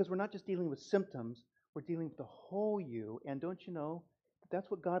 Because we're not just dealing with symptoms, we're dealing with the whole you. And don't you know, that's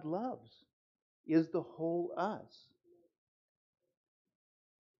what God loves, is the whole us.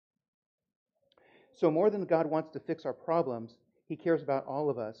 So more than God wants to fix our problems, He cares about all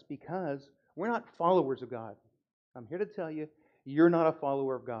of us because we're not followers of God. I'm here to tell you, you're not a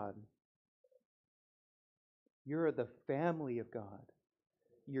follower of God. You're the family of God.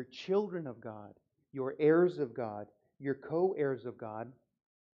 You're children of God. You're heirs of God. You're co-heirs of God.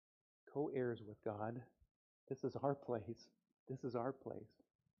 Co-heirs with God. This is our place. This is our place.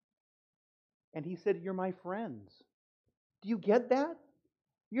 And He said, you're my friends. Do you get that?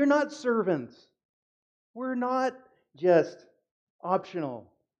 You're not servants. We're not just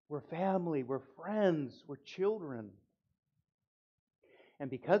optional. We're family. We're friends. We're children. And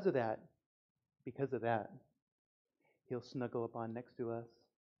because of that, He'll snuggle up on next to us.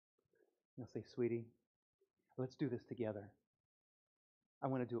 He'll say, sweetie, let's do this together. I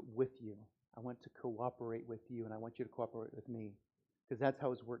want to do it with you. I want to cooperate with you, and I want you to cooperate with me. Because that's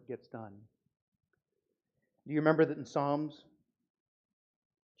how His work gets done. Do you remember that in Psalms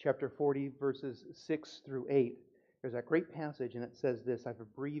chapter 40, verses 6 through 8, there's that great passage, and it says this. I've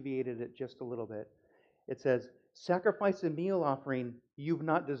abbreviated it just a little bit. It says, sacrifice and meal offering you've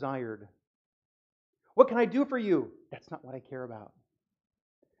not desired. What can I do for you? That's not what I care about.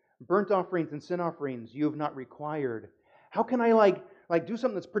 Burnt offerings and sin offerings you have not required. How can I like do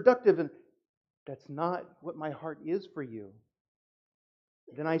something that's productive? And that's not what my heart is for you.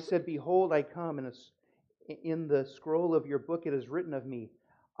 Then I said, behold, I come, and in the scroll of your book it is written of me,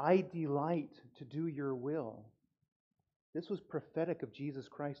 I delight to do your will. This was prophetic of Jesus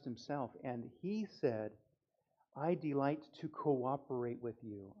Christ Himself, and He said, I delight to cooperate with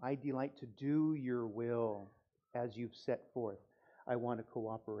you. I delight to do your will as you've set forth. I want to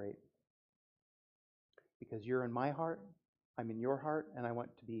cooperate. Because you're in my heart, I'm in your heart, and I want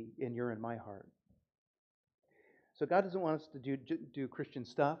to be you're in my heart. So God doesn't want us to do Christian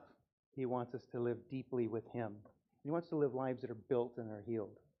stuff. He wants us to live deeply with Him. He wants to live lives that are built and are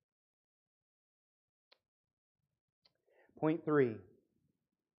healed. Point 3.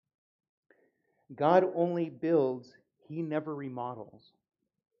 God only builds, He never remodels.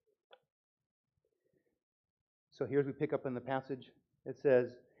 So here's we pick up in the passage. It says,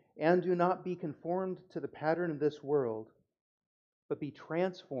 and do not be conformed to the pattern of this world, but be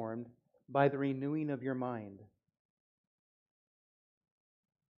transformed by the renewing of your mind.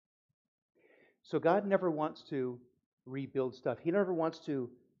 So God never wants to rebuild stuff. He never wants to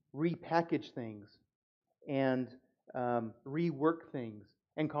repackage things and rework things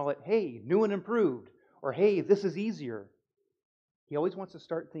and call it, hey, new and improved, or hey, this is easier. He always wants to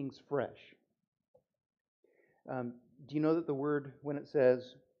start things fresh. Do you know that the word, when it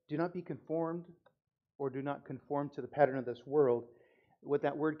says, do not be conformed or do not conform to the pattern of this world, what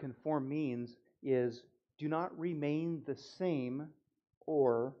that word conform means is do not remain the same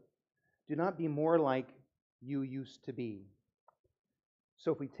or do not be more like you used to be.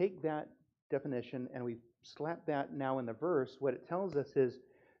 So if we take that definition and we slap that now in the verse, what it tells us is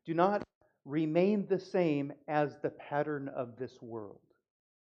do not remain the same as the pattern of this world.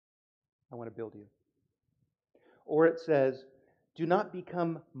 I want to build you. Or it says, do not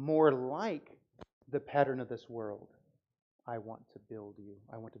become more like the pattern of this world. I want to build you.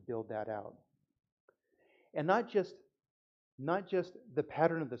 I want to build that out. And not just the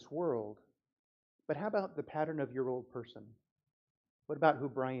pattern of this world, but how about the pattern of your old person? What about who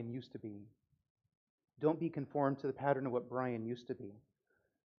Brian used to be? Don't be conformed to the pattern of what Brian used to be.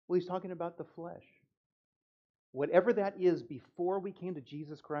 Well, he's talking about the flesh. Whatever that is before we came to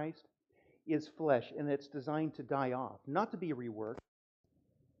Jesus Christ is flesh, and it's designed to die off, not to be reworked,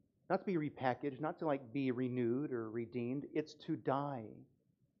 not to be repackaged, not to be renewed or redeemed. It's to die.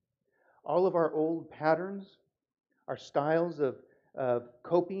 All of our old patterns, our styles of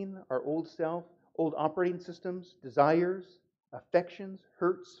coping, our old self, old operating systems, desires, affections,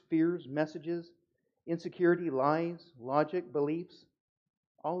 hurts, fears, messages, insecurity, lies, logic, beliefs,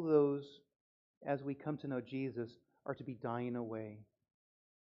 all those, as we come to know Jesus, are to be dying away.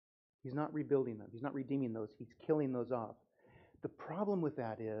 He's not rebuilding them. He's not redeeming those. He's killing those off. The problem with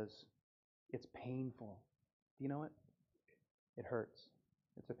that is it's painful. Do you know it? It hurts.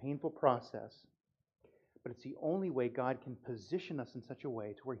 It's a painful process. But it's the only way God can position us in such a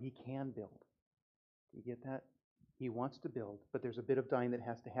way to where He can build. Do you get that? He wants to build, but there's a bit of dying that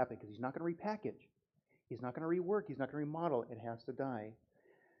has to happen because He's not going to repackage. He's not going to rework. He's not going to remodel. It has to die.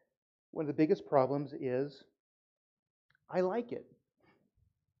 One of the biggest problems is I like it.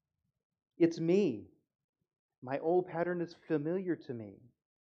 It's me. My old pattern is familiar to me.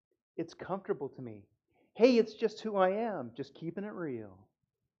 It's comfortable to me. Hey, it's just who I am. Just keeping it real.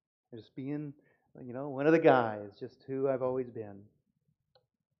 Just being, one of the guys. Just who I've always been.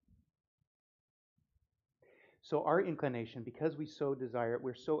 So our inclination, because we so desire it,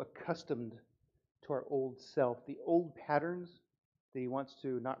 we're so accustomed to our old self, the old patterns that he wants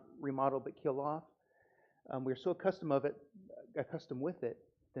to not remodel but kill off. We're so accustomed with it,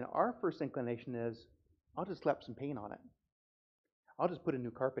 then our first inclination is, I'll just slap some paint on it. I'll just put in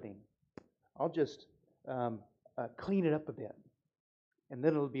new carpeting. I'll just clean it up a bit, and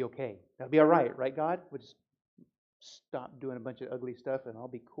then it'll be okay. That'll be all right, right, God? We'll just stop doing a bunch of ugly stuff, and I'll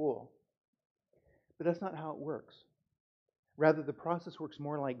be cool. But that's not how it works. Rather, the process works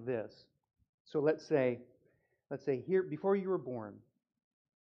more like this. So let's say here, before you were born,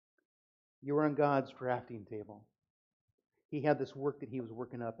 you were on God's drafting table. He had this work that he was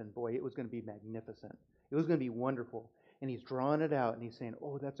working up, and boy, it was going to be magnificent. It was going to be wonderful. And he's drawing it out, and he's saying,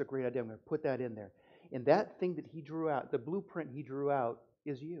 oh, that's a great idea. I'm going to put that in there. And that thing that he drew out, the blueprint he drew out,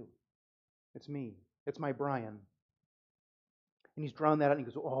 is you. It's me. It's my Brian. And he's drawn that out, and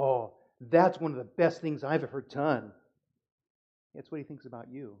he goes, oh, that's one of the best things I've ever done. It's what he thinks about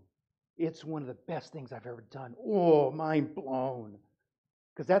you. It's one of the best things I've ever done. Oh, mind blown.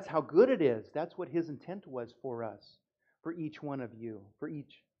 Because that's how good it is. That's what his intent was for us, for each one of you, for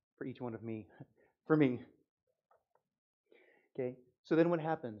each one of me, for me. Okay? So then what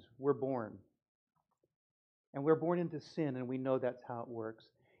happens? We're born. And we're born into sin, and we know that's how it works.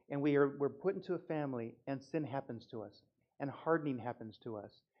 And we're put into a family, and sin happens to us, and hardening happens to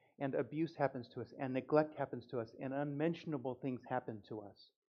us, and abuse happens to us, and neglect happens to us, and unmentionable things happen to us.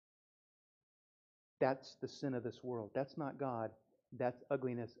 That's the sin of this world. That's not God. That's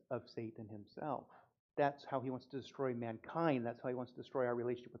ugliness of Satan himself. That's how he wants to destroy mankind. That's how he wants to destroy our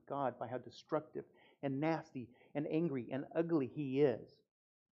relationship with God, by how destructive and nasty and angry and ugly he is.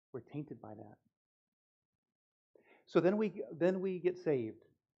 We're tainted by that. So then we get saved.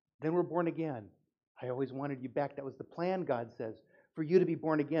 Then we're born again. I always wanted you back. That was the plan, God says, for you to be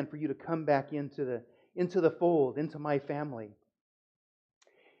born again, for you to come back into the fold, into my family.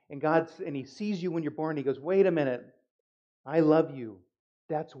 And he sees you when you're born. He goes, wait a minute. I love you.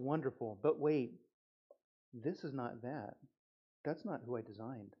 That's wonderful. But wait, this is not that. That's not who I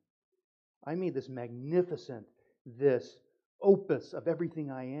designed. I made this magnificent, this opus of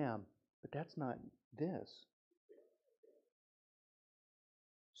everything I am. But that's not this.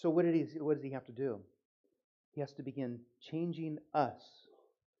 So what does he have to do? He has to begin changing us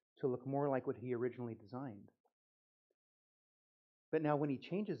to look more like what he originally designed. But now when he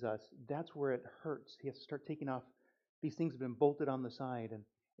changes us, that's where it hurts. He has to start taking off. These things have been bolted on the side,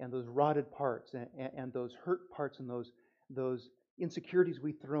 and those rotted parts, and those hurt parts, and those insecurities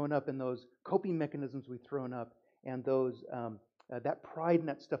we've thrown up, and those coping mechanisms we've thrown up, and those that pride and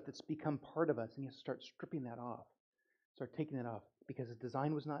that stuff that's become part of us. And he has to start stripping that off, start taking it off, because his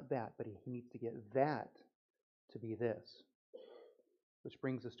design was not that, but he needs to get that to be this. Which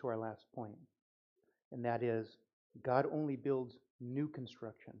brings us to our last point, and that is God only builds new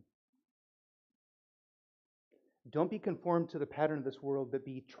construction. Don't be conformed to the pattern of this world, but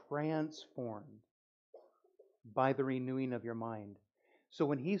be transformed by the renewing of your mind. So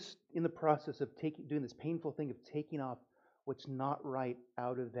when he's in the process of doing this painful thing of taking off what's not right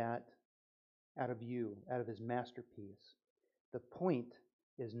out of you, out of his masterpiece, the point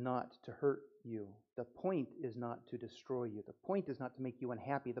is not to hurt you. The point is not to destroy you. The point is not to make you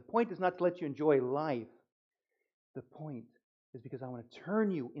unhappy. The point is not to let you enjoy life. The point is because I want to turn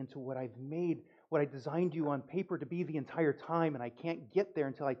you into what I've made, what I designed you on paper to be the entire time, and I can't get there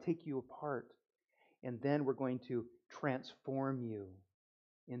until I take you apart. And then we're going to transform you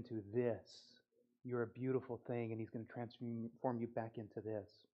into this. You're a beautiful thing, and he's going to transform you back into this.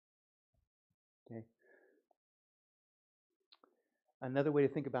 Okay? Another way to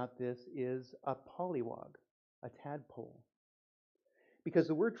think about this is a pollywog, a tadpole. Because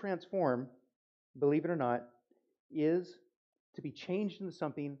the word transform, believe it or not, is to be changed into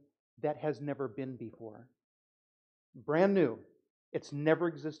something that has never been before. Brand new. It's never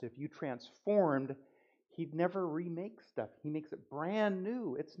existed. If you transformed, he'd never remake stuff. He makes it brand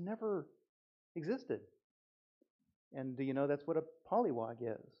new. It's never existed. And do you know that's what a pollywog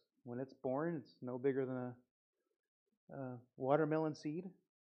is? When it's born, it's no bigger than a watermelon seed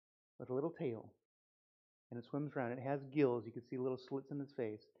with a little tail. And it swims around. It has gills. You can see little slits in its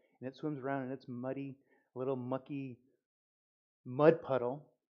face. And it swims around in its muddy, little mucky mud puddle.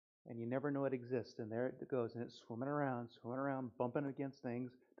 And you never know it exists. And there it goes. And it's swimming around, bumping against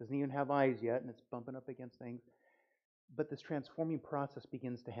things. Doesn't even have eyes yet. And it's bumping up against things. But this transforming process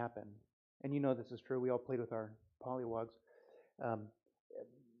begins to happen. And you know this is true. We all played with our pollywogs.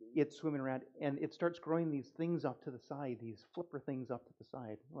 It's swimming around, and it starts growing these things off to the side, these flipper things off to the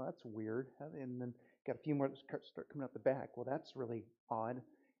side. Well, that's weird. And then got a few more that start coming out the back. Well, that's really odd.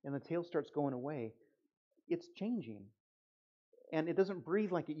 And the tail starts going away. It's changing. and it doesn't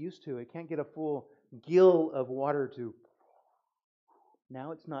breathe like it used to. It can't get a full gill of water to.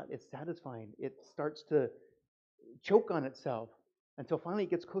 Now it's not as satisfying. It starts to choke on itself until finally it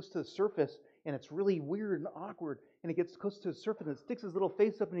gets close to the surface, and it's really weird and awkward. And it gets close to the surface and it sticks his little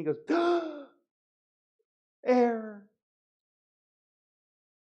face up and he goes, air.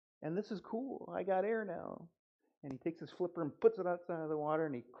 And this is cool. I got air now. And he takes his flipper and puts it outside of the water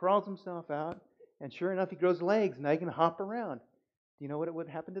and he crawls himself out. And sure enough, he grows legs. Now he can hop around. Do you know what would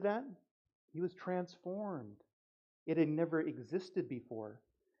happen to that? He was transformed. It had never existed before.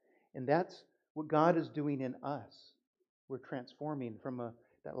 And that's what God is doing in us. We're transforming from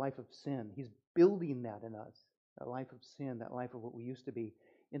that life of sin. He's building that in us, that life of sin, that life of what we used to be,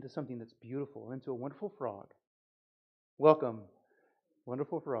 into something that's beautiful, into a wonderful frog. Welcome,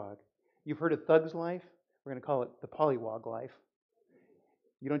 wonderful frog. You've heard of Thug's life? We're going to call it the pollywog life.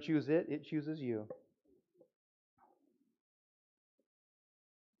 You don't choose it, it chooses you.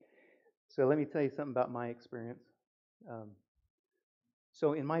 So let me tell you something about my experience.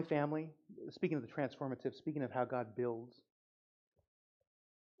 So in my family, speaking of the transformative, speaking of how God builds,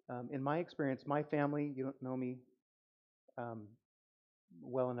 in my experience, my family, you don't know me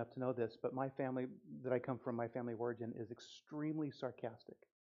well enough to know this, but my family that I come from, my family of origin, is extremely sarcastic.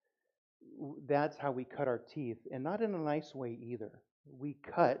 That's how we cut our teeth, and not in a nice way either. We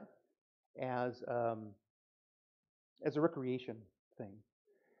cut as a recreation thing.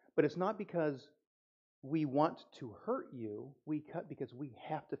 But it's not because we want to hurt you. We cut because we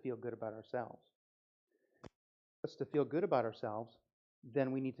have to feel good about ourselves. For us to feel good about ourselves,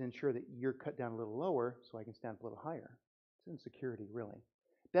 then we need to ensure that you're cut down a little lower so I can stand up a little higher. It's insecurity, really.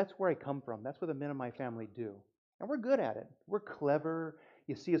 That's where I come from. That's what the men in my family do. And we're good at it. We're clever.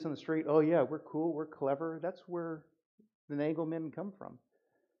 You see us on the street, oh yeah, we're cool, we're clever. That's where the Nagel men come from.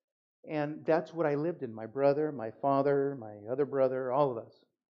 And that's what I lived in. My brother, my father, my other brother, all of us.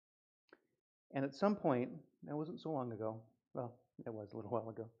 And at some point, it wasn't so long ago, well, it was a little while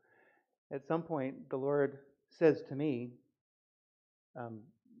ago. At some point, the Lord says to me,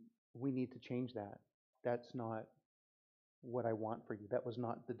 we need to change that. That's not what I want for you. That was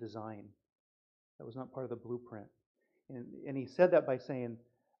not the design. That was not part of the blueprint. And he said that by saying,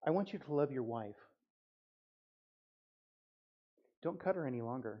 I want you to love your wife. Don't cut her any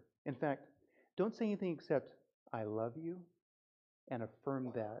longer. In fact, don't say anything except, I love you, and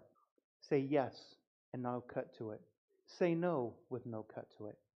affirm that. Say yes, and no cut to it. Say no with no cut to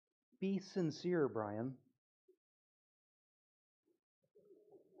it. Be sincere, Brian.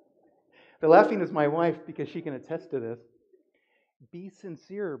 The laughing is my wife because she can attest to this. Be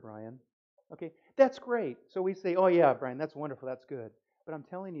sincere, Brian. Okay, that's great. So we say, oh yeah, Brian, that's wonderful, that's good. But I'm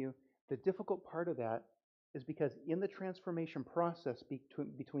telling you, the difficult part of that is because in the transformation process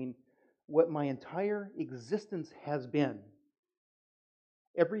between what my entire existence has been,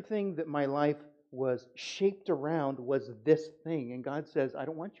 everything that my life was shaped around was this thing. And God says, I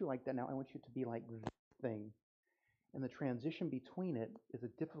don't want you like that now. I want you to be like this thing. And the transition between it is a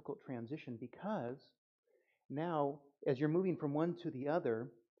difficult transition because now, as you're moving from one to the other,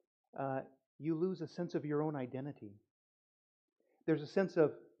 you lose a sense of your own identity. There's a sense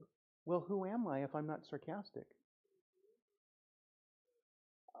of, well, who am I if I'm not sarcastic?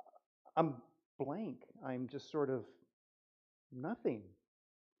 I'm blank. I'm just sort of nothing.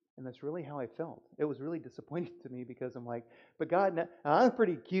 And that's really how I felt. It was really disappointing to me because I'm like, but God, I'm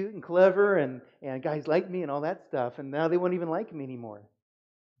pretty cute and clever and guys like me and all that stuff, and now they won't even like me anymore.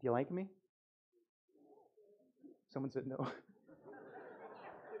 Do you like me? Someone said no.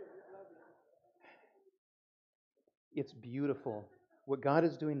 It's beautiful. What God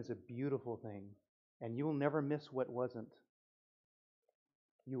is doing is a beautiful thing, and you will never miss what wasn't.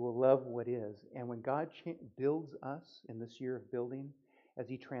 You will love what is. And when God builds us in this year of building, as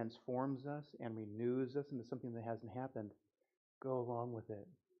He transforms us and renews us into something that hasn't happened, go along with it.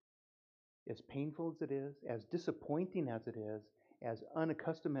 As painful as it is, as disappointing as it is, as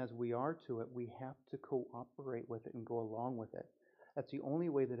unaccustomed as we are to it, we have to cooperate with it and go along with it. That's the only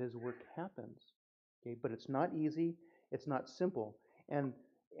way that His work happens. Okay? But it's not easy. It's not simple. And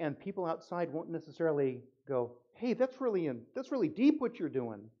people outside won't necessarily go, hey, that's really deep what you're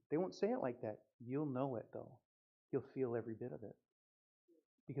doing. They won't say it like that. You'll know it, though. You'll feel every bit of it.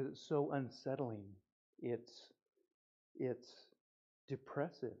 Because it's so unsettling. It's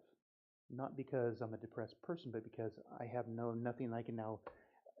depressive. Not because I'm a depressed person, but because I have nothing I can now,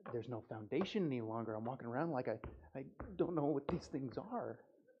 there's no foundation any longer. I'm walking around like I don't know what these things are.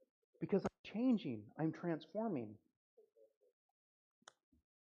 Because I'm changing. I'm transforming.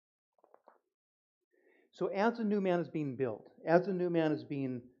 So as a new man is being built, as a new man is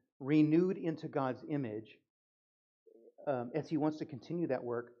being renewed into God's image, as He wants to continue that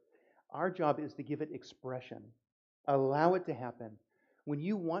work, our job is to give it expression. Allow it to happen. When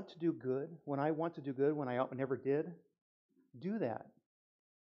you want to do good, when I want to do good, when I never did, do that.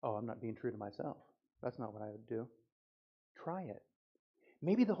 Oh, I'm not being true to myself. That's not what I would do. Try it.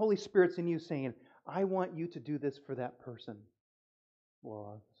 Maybe the Holy Spirit's in you saying, I want you to do this for that person.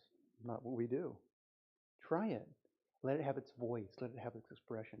 Well, that's not what we do. Try it. Let it have its voice. Let it have its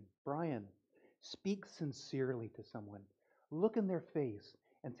expression. Brian, speak sincerely to someone. Look in their face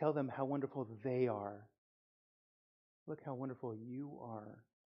and tell them how wonderful they are. Look how wonderful you are.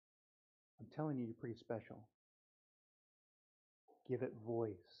 I'm telling you, you're pretty special. Give it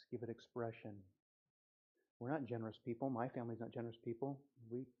voice. Give it expression. We're not generous people. My family's not generous people.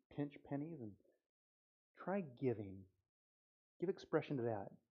 We pinch pennies and try giving. Give expression to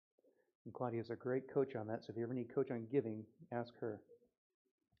that. And Claudia's a great coach on that, so if you ever need coach on giving, ask her.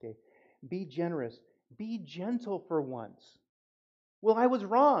 Okay. Be generous. Be gentle for once. Well, I was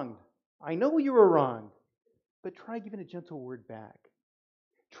wronged. I know you were wronged. But try giving a gentle word back.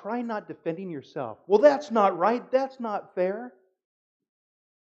 Try not defending yourself. Well, that's not right. That's not fair.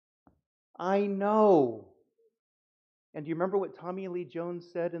 I know. And do you remember what Tommy Lee Jones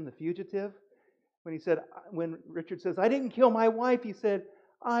said in The Fugitive? When Richard says, I didn't kill my wife, he said,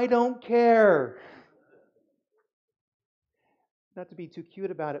 I don't care. Not to be too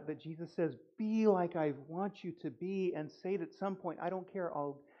cute about it, but Jesus says, be like I want you to be, and say it at some point, I don't care,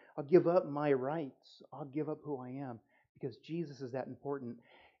 I'll give up my rights. I'll give up who I am, because Jesus is that important.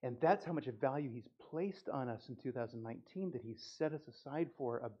 And that's how much value He's placed on us in 2019, that He's set us aside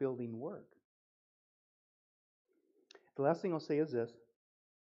for a building work. The last thing I'll say is this.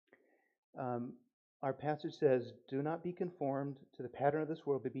 Our passage says, do not be conformed to the pattern of this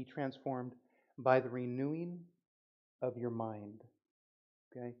world, but be transformed by the renewing of your mind.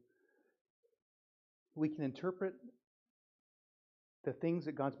 Okay? We can interpret the things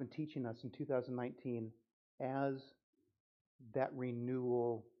that God's been teaching us in 2019 as that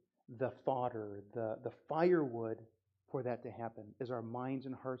renewal, the fodder, the firewood for that to happen, as our minds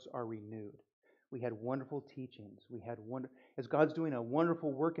and hearts are renewed. We had wonderful teachings. As God's doing a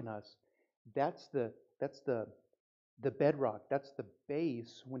wonderful work in us, that's the bedrock. That's the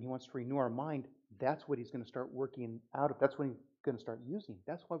base. When He wants to renew our mind, that's what He's going to start working out of. That's what He's going to start using.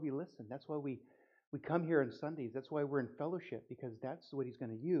 That's why we listen. That's why we come here on Sundays. That's why we're in fellowship, because that's what He's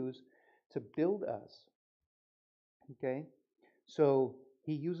going to use to build us. Okay? So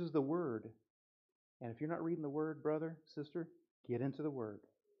He uses the Word. And if you're not reading the Word, brother, sister, get into the Word.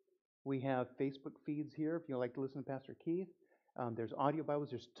 We have Facebook feeds here if you like to listen to Pastor Keith. There's audio Bibles.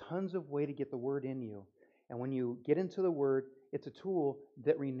 There's tons of way to get the Word in you. And when you get into the Word, it's a tool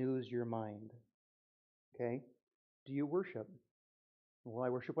that renews your mind. Okay? Do you worship? Well, I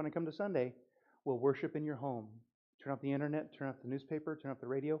worship when I come to Sunday. Well, worship in your home. Turn off the internet, turn off the newspaper, turn off the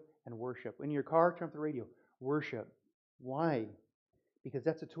radio, and worship. In your car, turn off the radio. Worship. Why? Because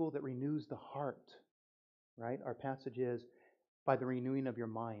that's a tool that renews the heart. Right? Our passage is, by the renewing of your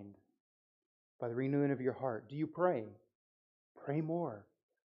mind. By the renewing of your heart. Do you pray? Pray more.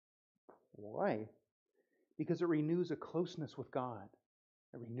 Why? Because it renews a closeness with God.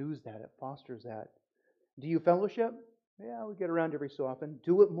 It renews that. It fosters that. Do you fellowship? Yeah, we get around every so often.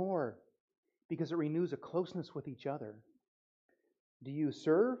 Do it more. Because it renews a closeness with each other. Do you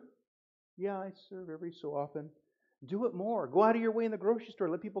serve? Yeah, I serve every so often. Do it more. Go out of your way in the grocery store.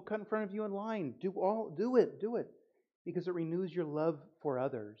 Let people cut in front of you in line. Do it. Because it renews your love for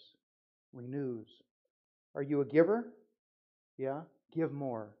others. Renews. Are you a giver? Yeah, give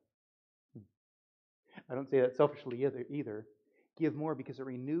more. I don't say that selfishly either. Give more because it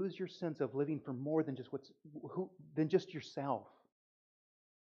renews your sense of living for more than just yourself.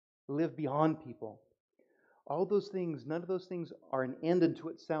 Live beyond people. All those things, none of those things are an end unto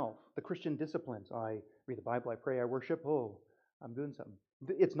itself. The Christian disciplines, I read the Bible, I pray, I worship, I'm doing something.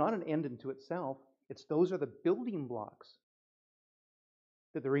 It's not an end unto itself. Those are the building blocks.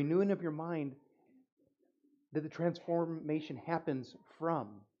 That the renewing of your mind, that the transformation happens from.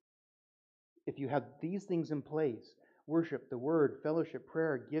 If you have these things in place, worship, the Word, fellowship,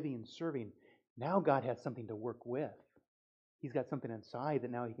 prayer, giving, serving, now God has something to work with. He's got something inside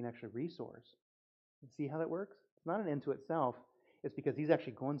that now He can actually resource. See how that works? It's not an end to itself. It's because He's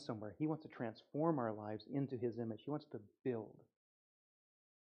actually going somewhere. He wants to transform our lives into His image. He wants to build.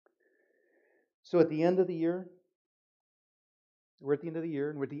 So at the end of the year, we're at the end of the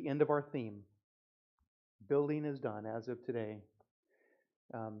year, and we're at the end of our theme. Building is done as of today.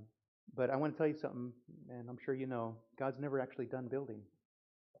 But I want to tell you something, and I'm sure you know, God's never actually done building.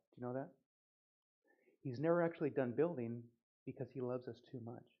 Do you know that? He's never actually done building because He loves us too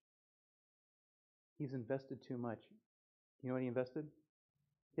much. He's invested too much. You know what he invested?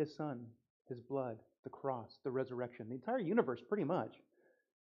 His son, his blood, the cross, the resurrection, the entire universe, pretty much.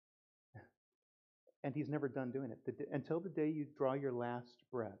 And he's never done doing it. Until the day you draw your last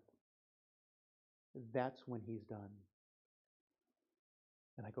breath, that's when he's done.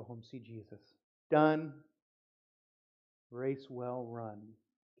 And I go home, see Jesus. Done. Race well run.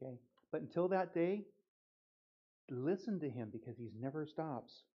 Okay? But until that day, listen to him because he never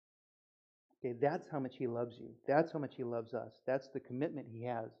stops. Okay, that's how much he loves you. That's how much he loves us. That's the commitment he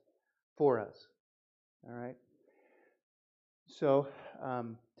has for us. All right? So,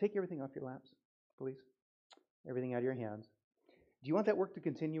 take everything off your laps, please. Everything out of your hands. Do you want that work to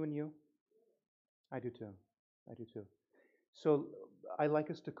continue in you? I do too. I do too. So, I'd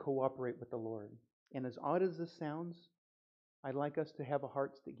like us to cooperate with the Lord. And as odd as this sounds, I'd like us to have a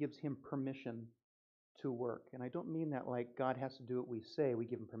heart that gives him permission to work. And I don't mean that like God has to do what we say, we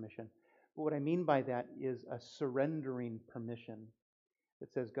give him permission. But what I mean by that is a surrendering permission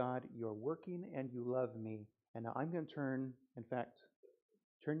that says, God, you're working and you love me. And now I'm going to turn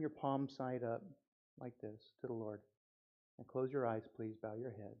your palm side up like this to the Lord. And close your eyes, please. Bow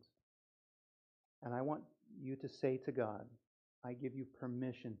your heads. And I want you to say to God, I give you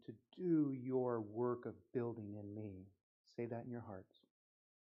permission to do your work of building in me. Say that in your hearts.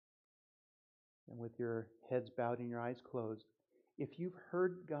 And with your heads bowed and your eyes closed, if you've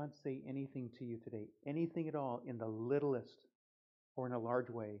heard God say anything to you today, anything at all in the littlest or in a large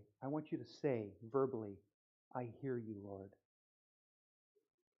way, I want you to say verbally, I hear you, Lord.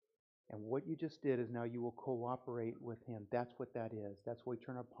 And what you just did is now you will cooperate with him. That's what that is. That's why we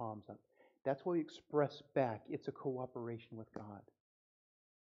turn our palms up. That's why we express back. It's a cooperation with God.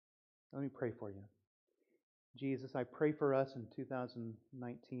 Let me pray for you. Jesus, I pray for us in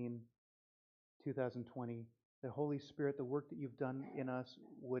 2019, 2020. The Holy Spirit, the work that you've done in us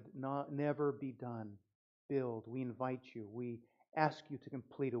would never be done. Build. We invite you. We ask you to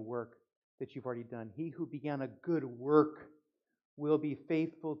complete a work that you've already done. He who began a good work will be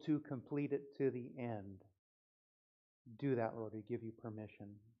faithful to complete it to the end. Do that, Lord. We give you permission.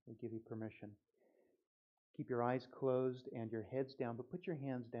 We give you permission. Keep your eyes closed and your heads down, but put your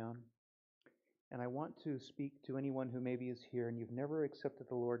hands down. And I want to speak to anyone who maybe is here and you've never accepted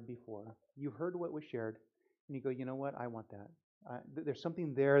the Lord before. You've heard what was shared, and you go, you know what? I want that. There's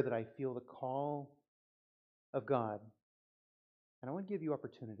something there that I feel the call of God. And I want to give you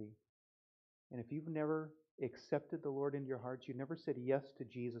opportunity. And if you've never accepted the Lord into your hearts, you've never said yes to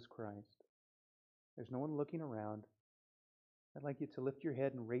Jesus Christ, there's no one looking around. I'd like you to lift your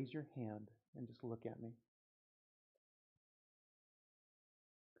head and raise your hand and just look at me.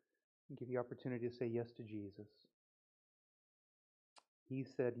 And give you opportunity to say yes to Jesus. He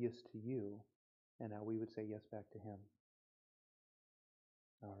said yes to you, and now we would say yes back to him.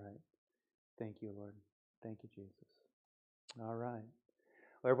 All right. Thank you, Lord. Thank you, Jesus. All right.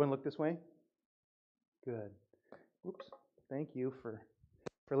 Well, everyone look this way. Good. Oops. Thank you for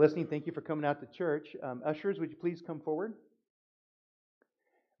listening. Thank you for coming out to church. Ushers, would you please come forward?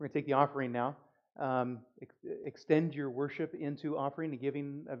 We're going to take the offering now. Extend your worship into offering, the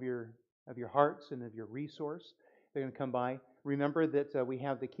giving of your hearts and of your resource. They're going to come by. Remember that we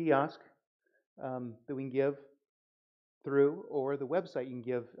have the kiosk that we can give through, or the website you can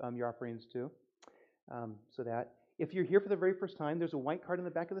give your offerings to. So that if you're here for the very first time, there's a white card in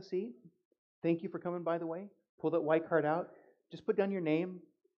the back of the seat. Thank you for coming, by the way. Pull that white card out. Just put down your name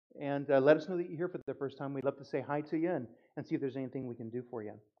and let us know that you're here for the first time. We'd love to say hi to you and see if there's anything we can do for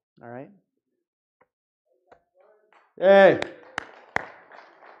you. All right? Hey!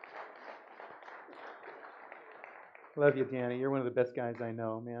 Love you, Danny. You're one of the best guys I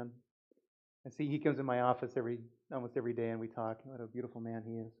know, man. I see he comes in my office almost every day and we talk. What a beautiful man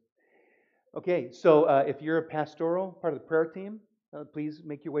he is. Okay, so if you're a pastoral part of the prayer team, please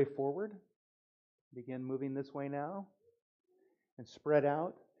make your way forward. Begin moving this way now and spread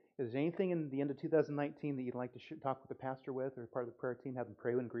out. If there's anything in the end of 2019 that you'd like to talk with the pastor with or part of the prayer team, have them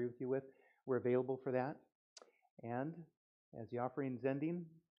pray and agree with you with, we're available for that. And as the offering's ending,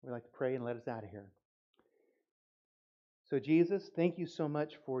 we'd like to pray and let us out of here. So Jesus, thank you so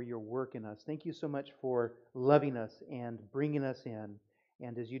much for your work in us. Thank you so much for loving us and bringing us in.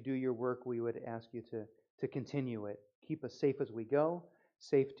 And as you do your work, we would ask you to continue it. Keep us safe as we go.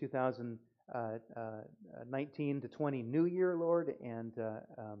 Safe 2019 to 20 new year, Lord, and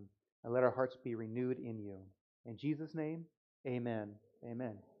let our hearts be renewed in you. In Jesus' name, amen.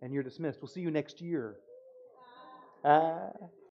 Amen. And you're dismissed. We'll see you next year.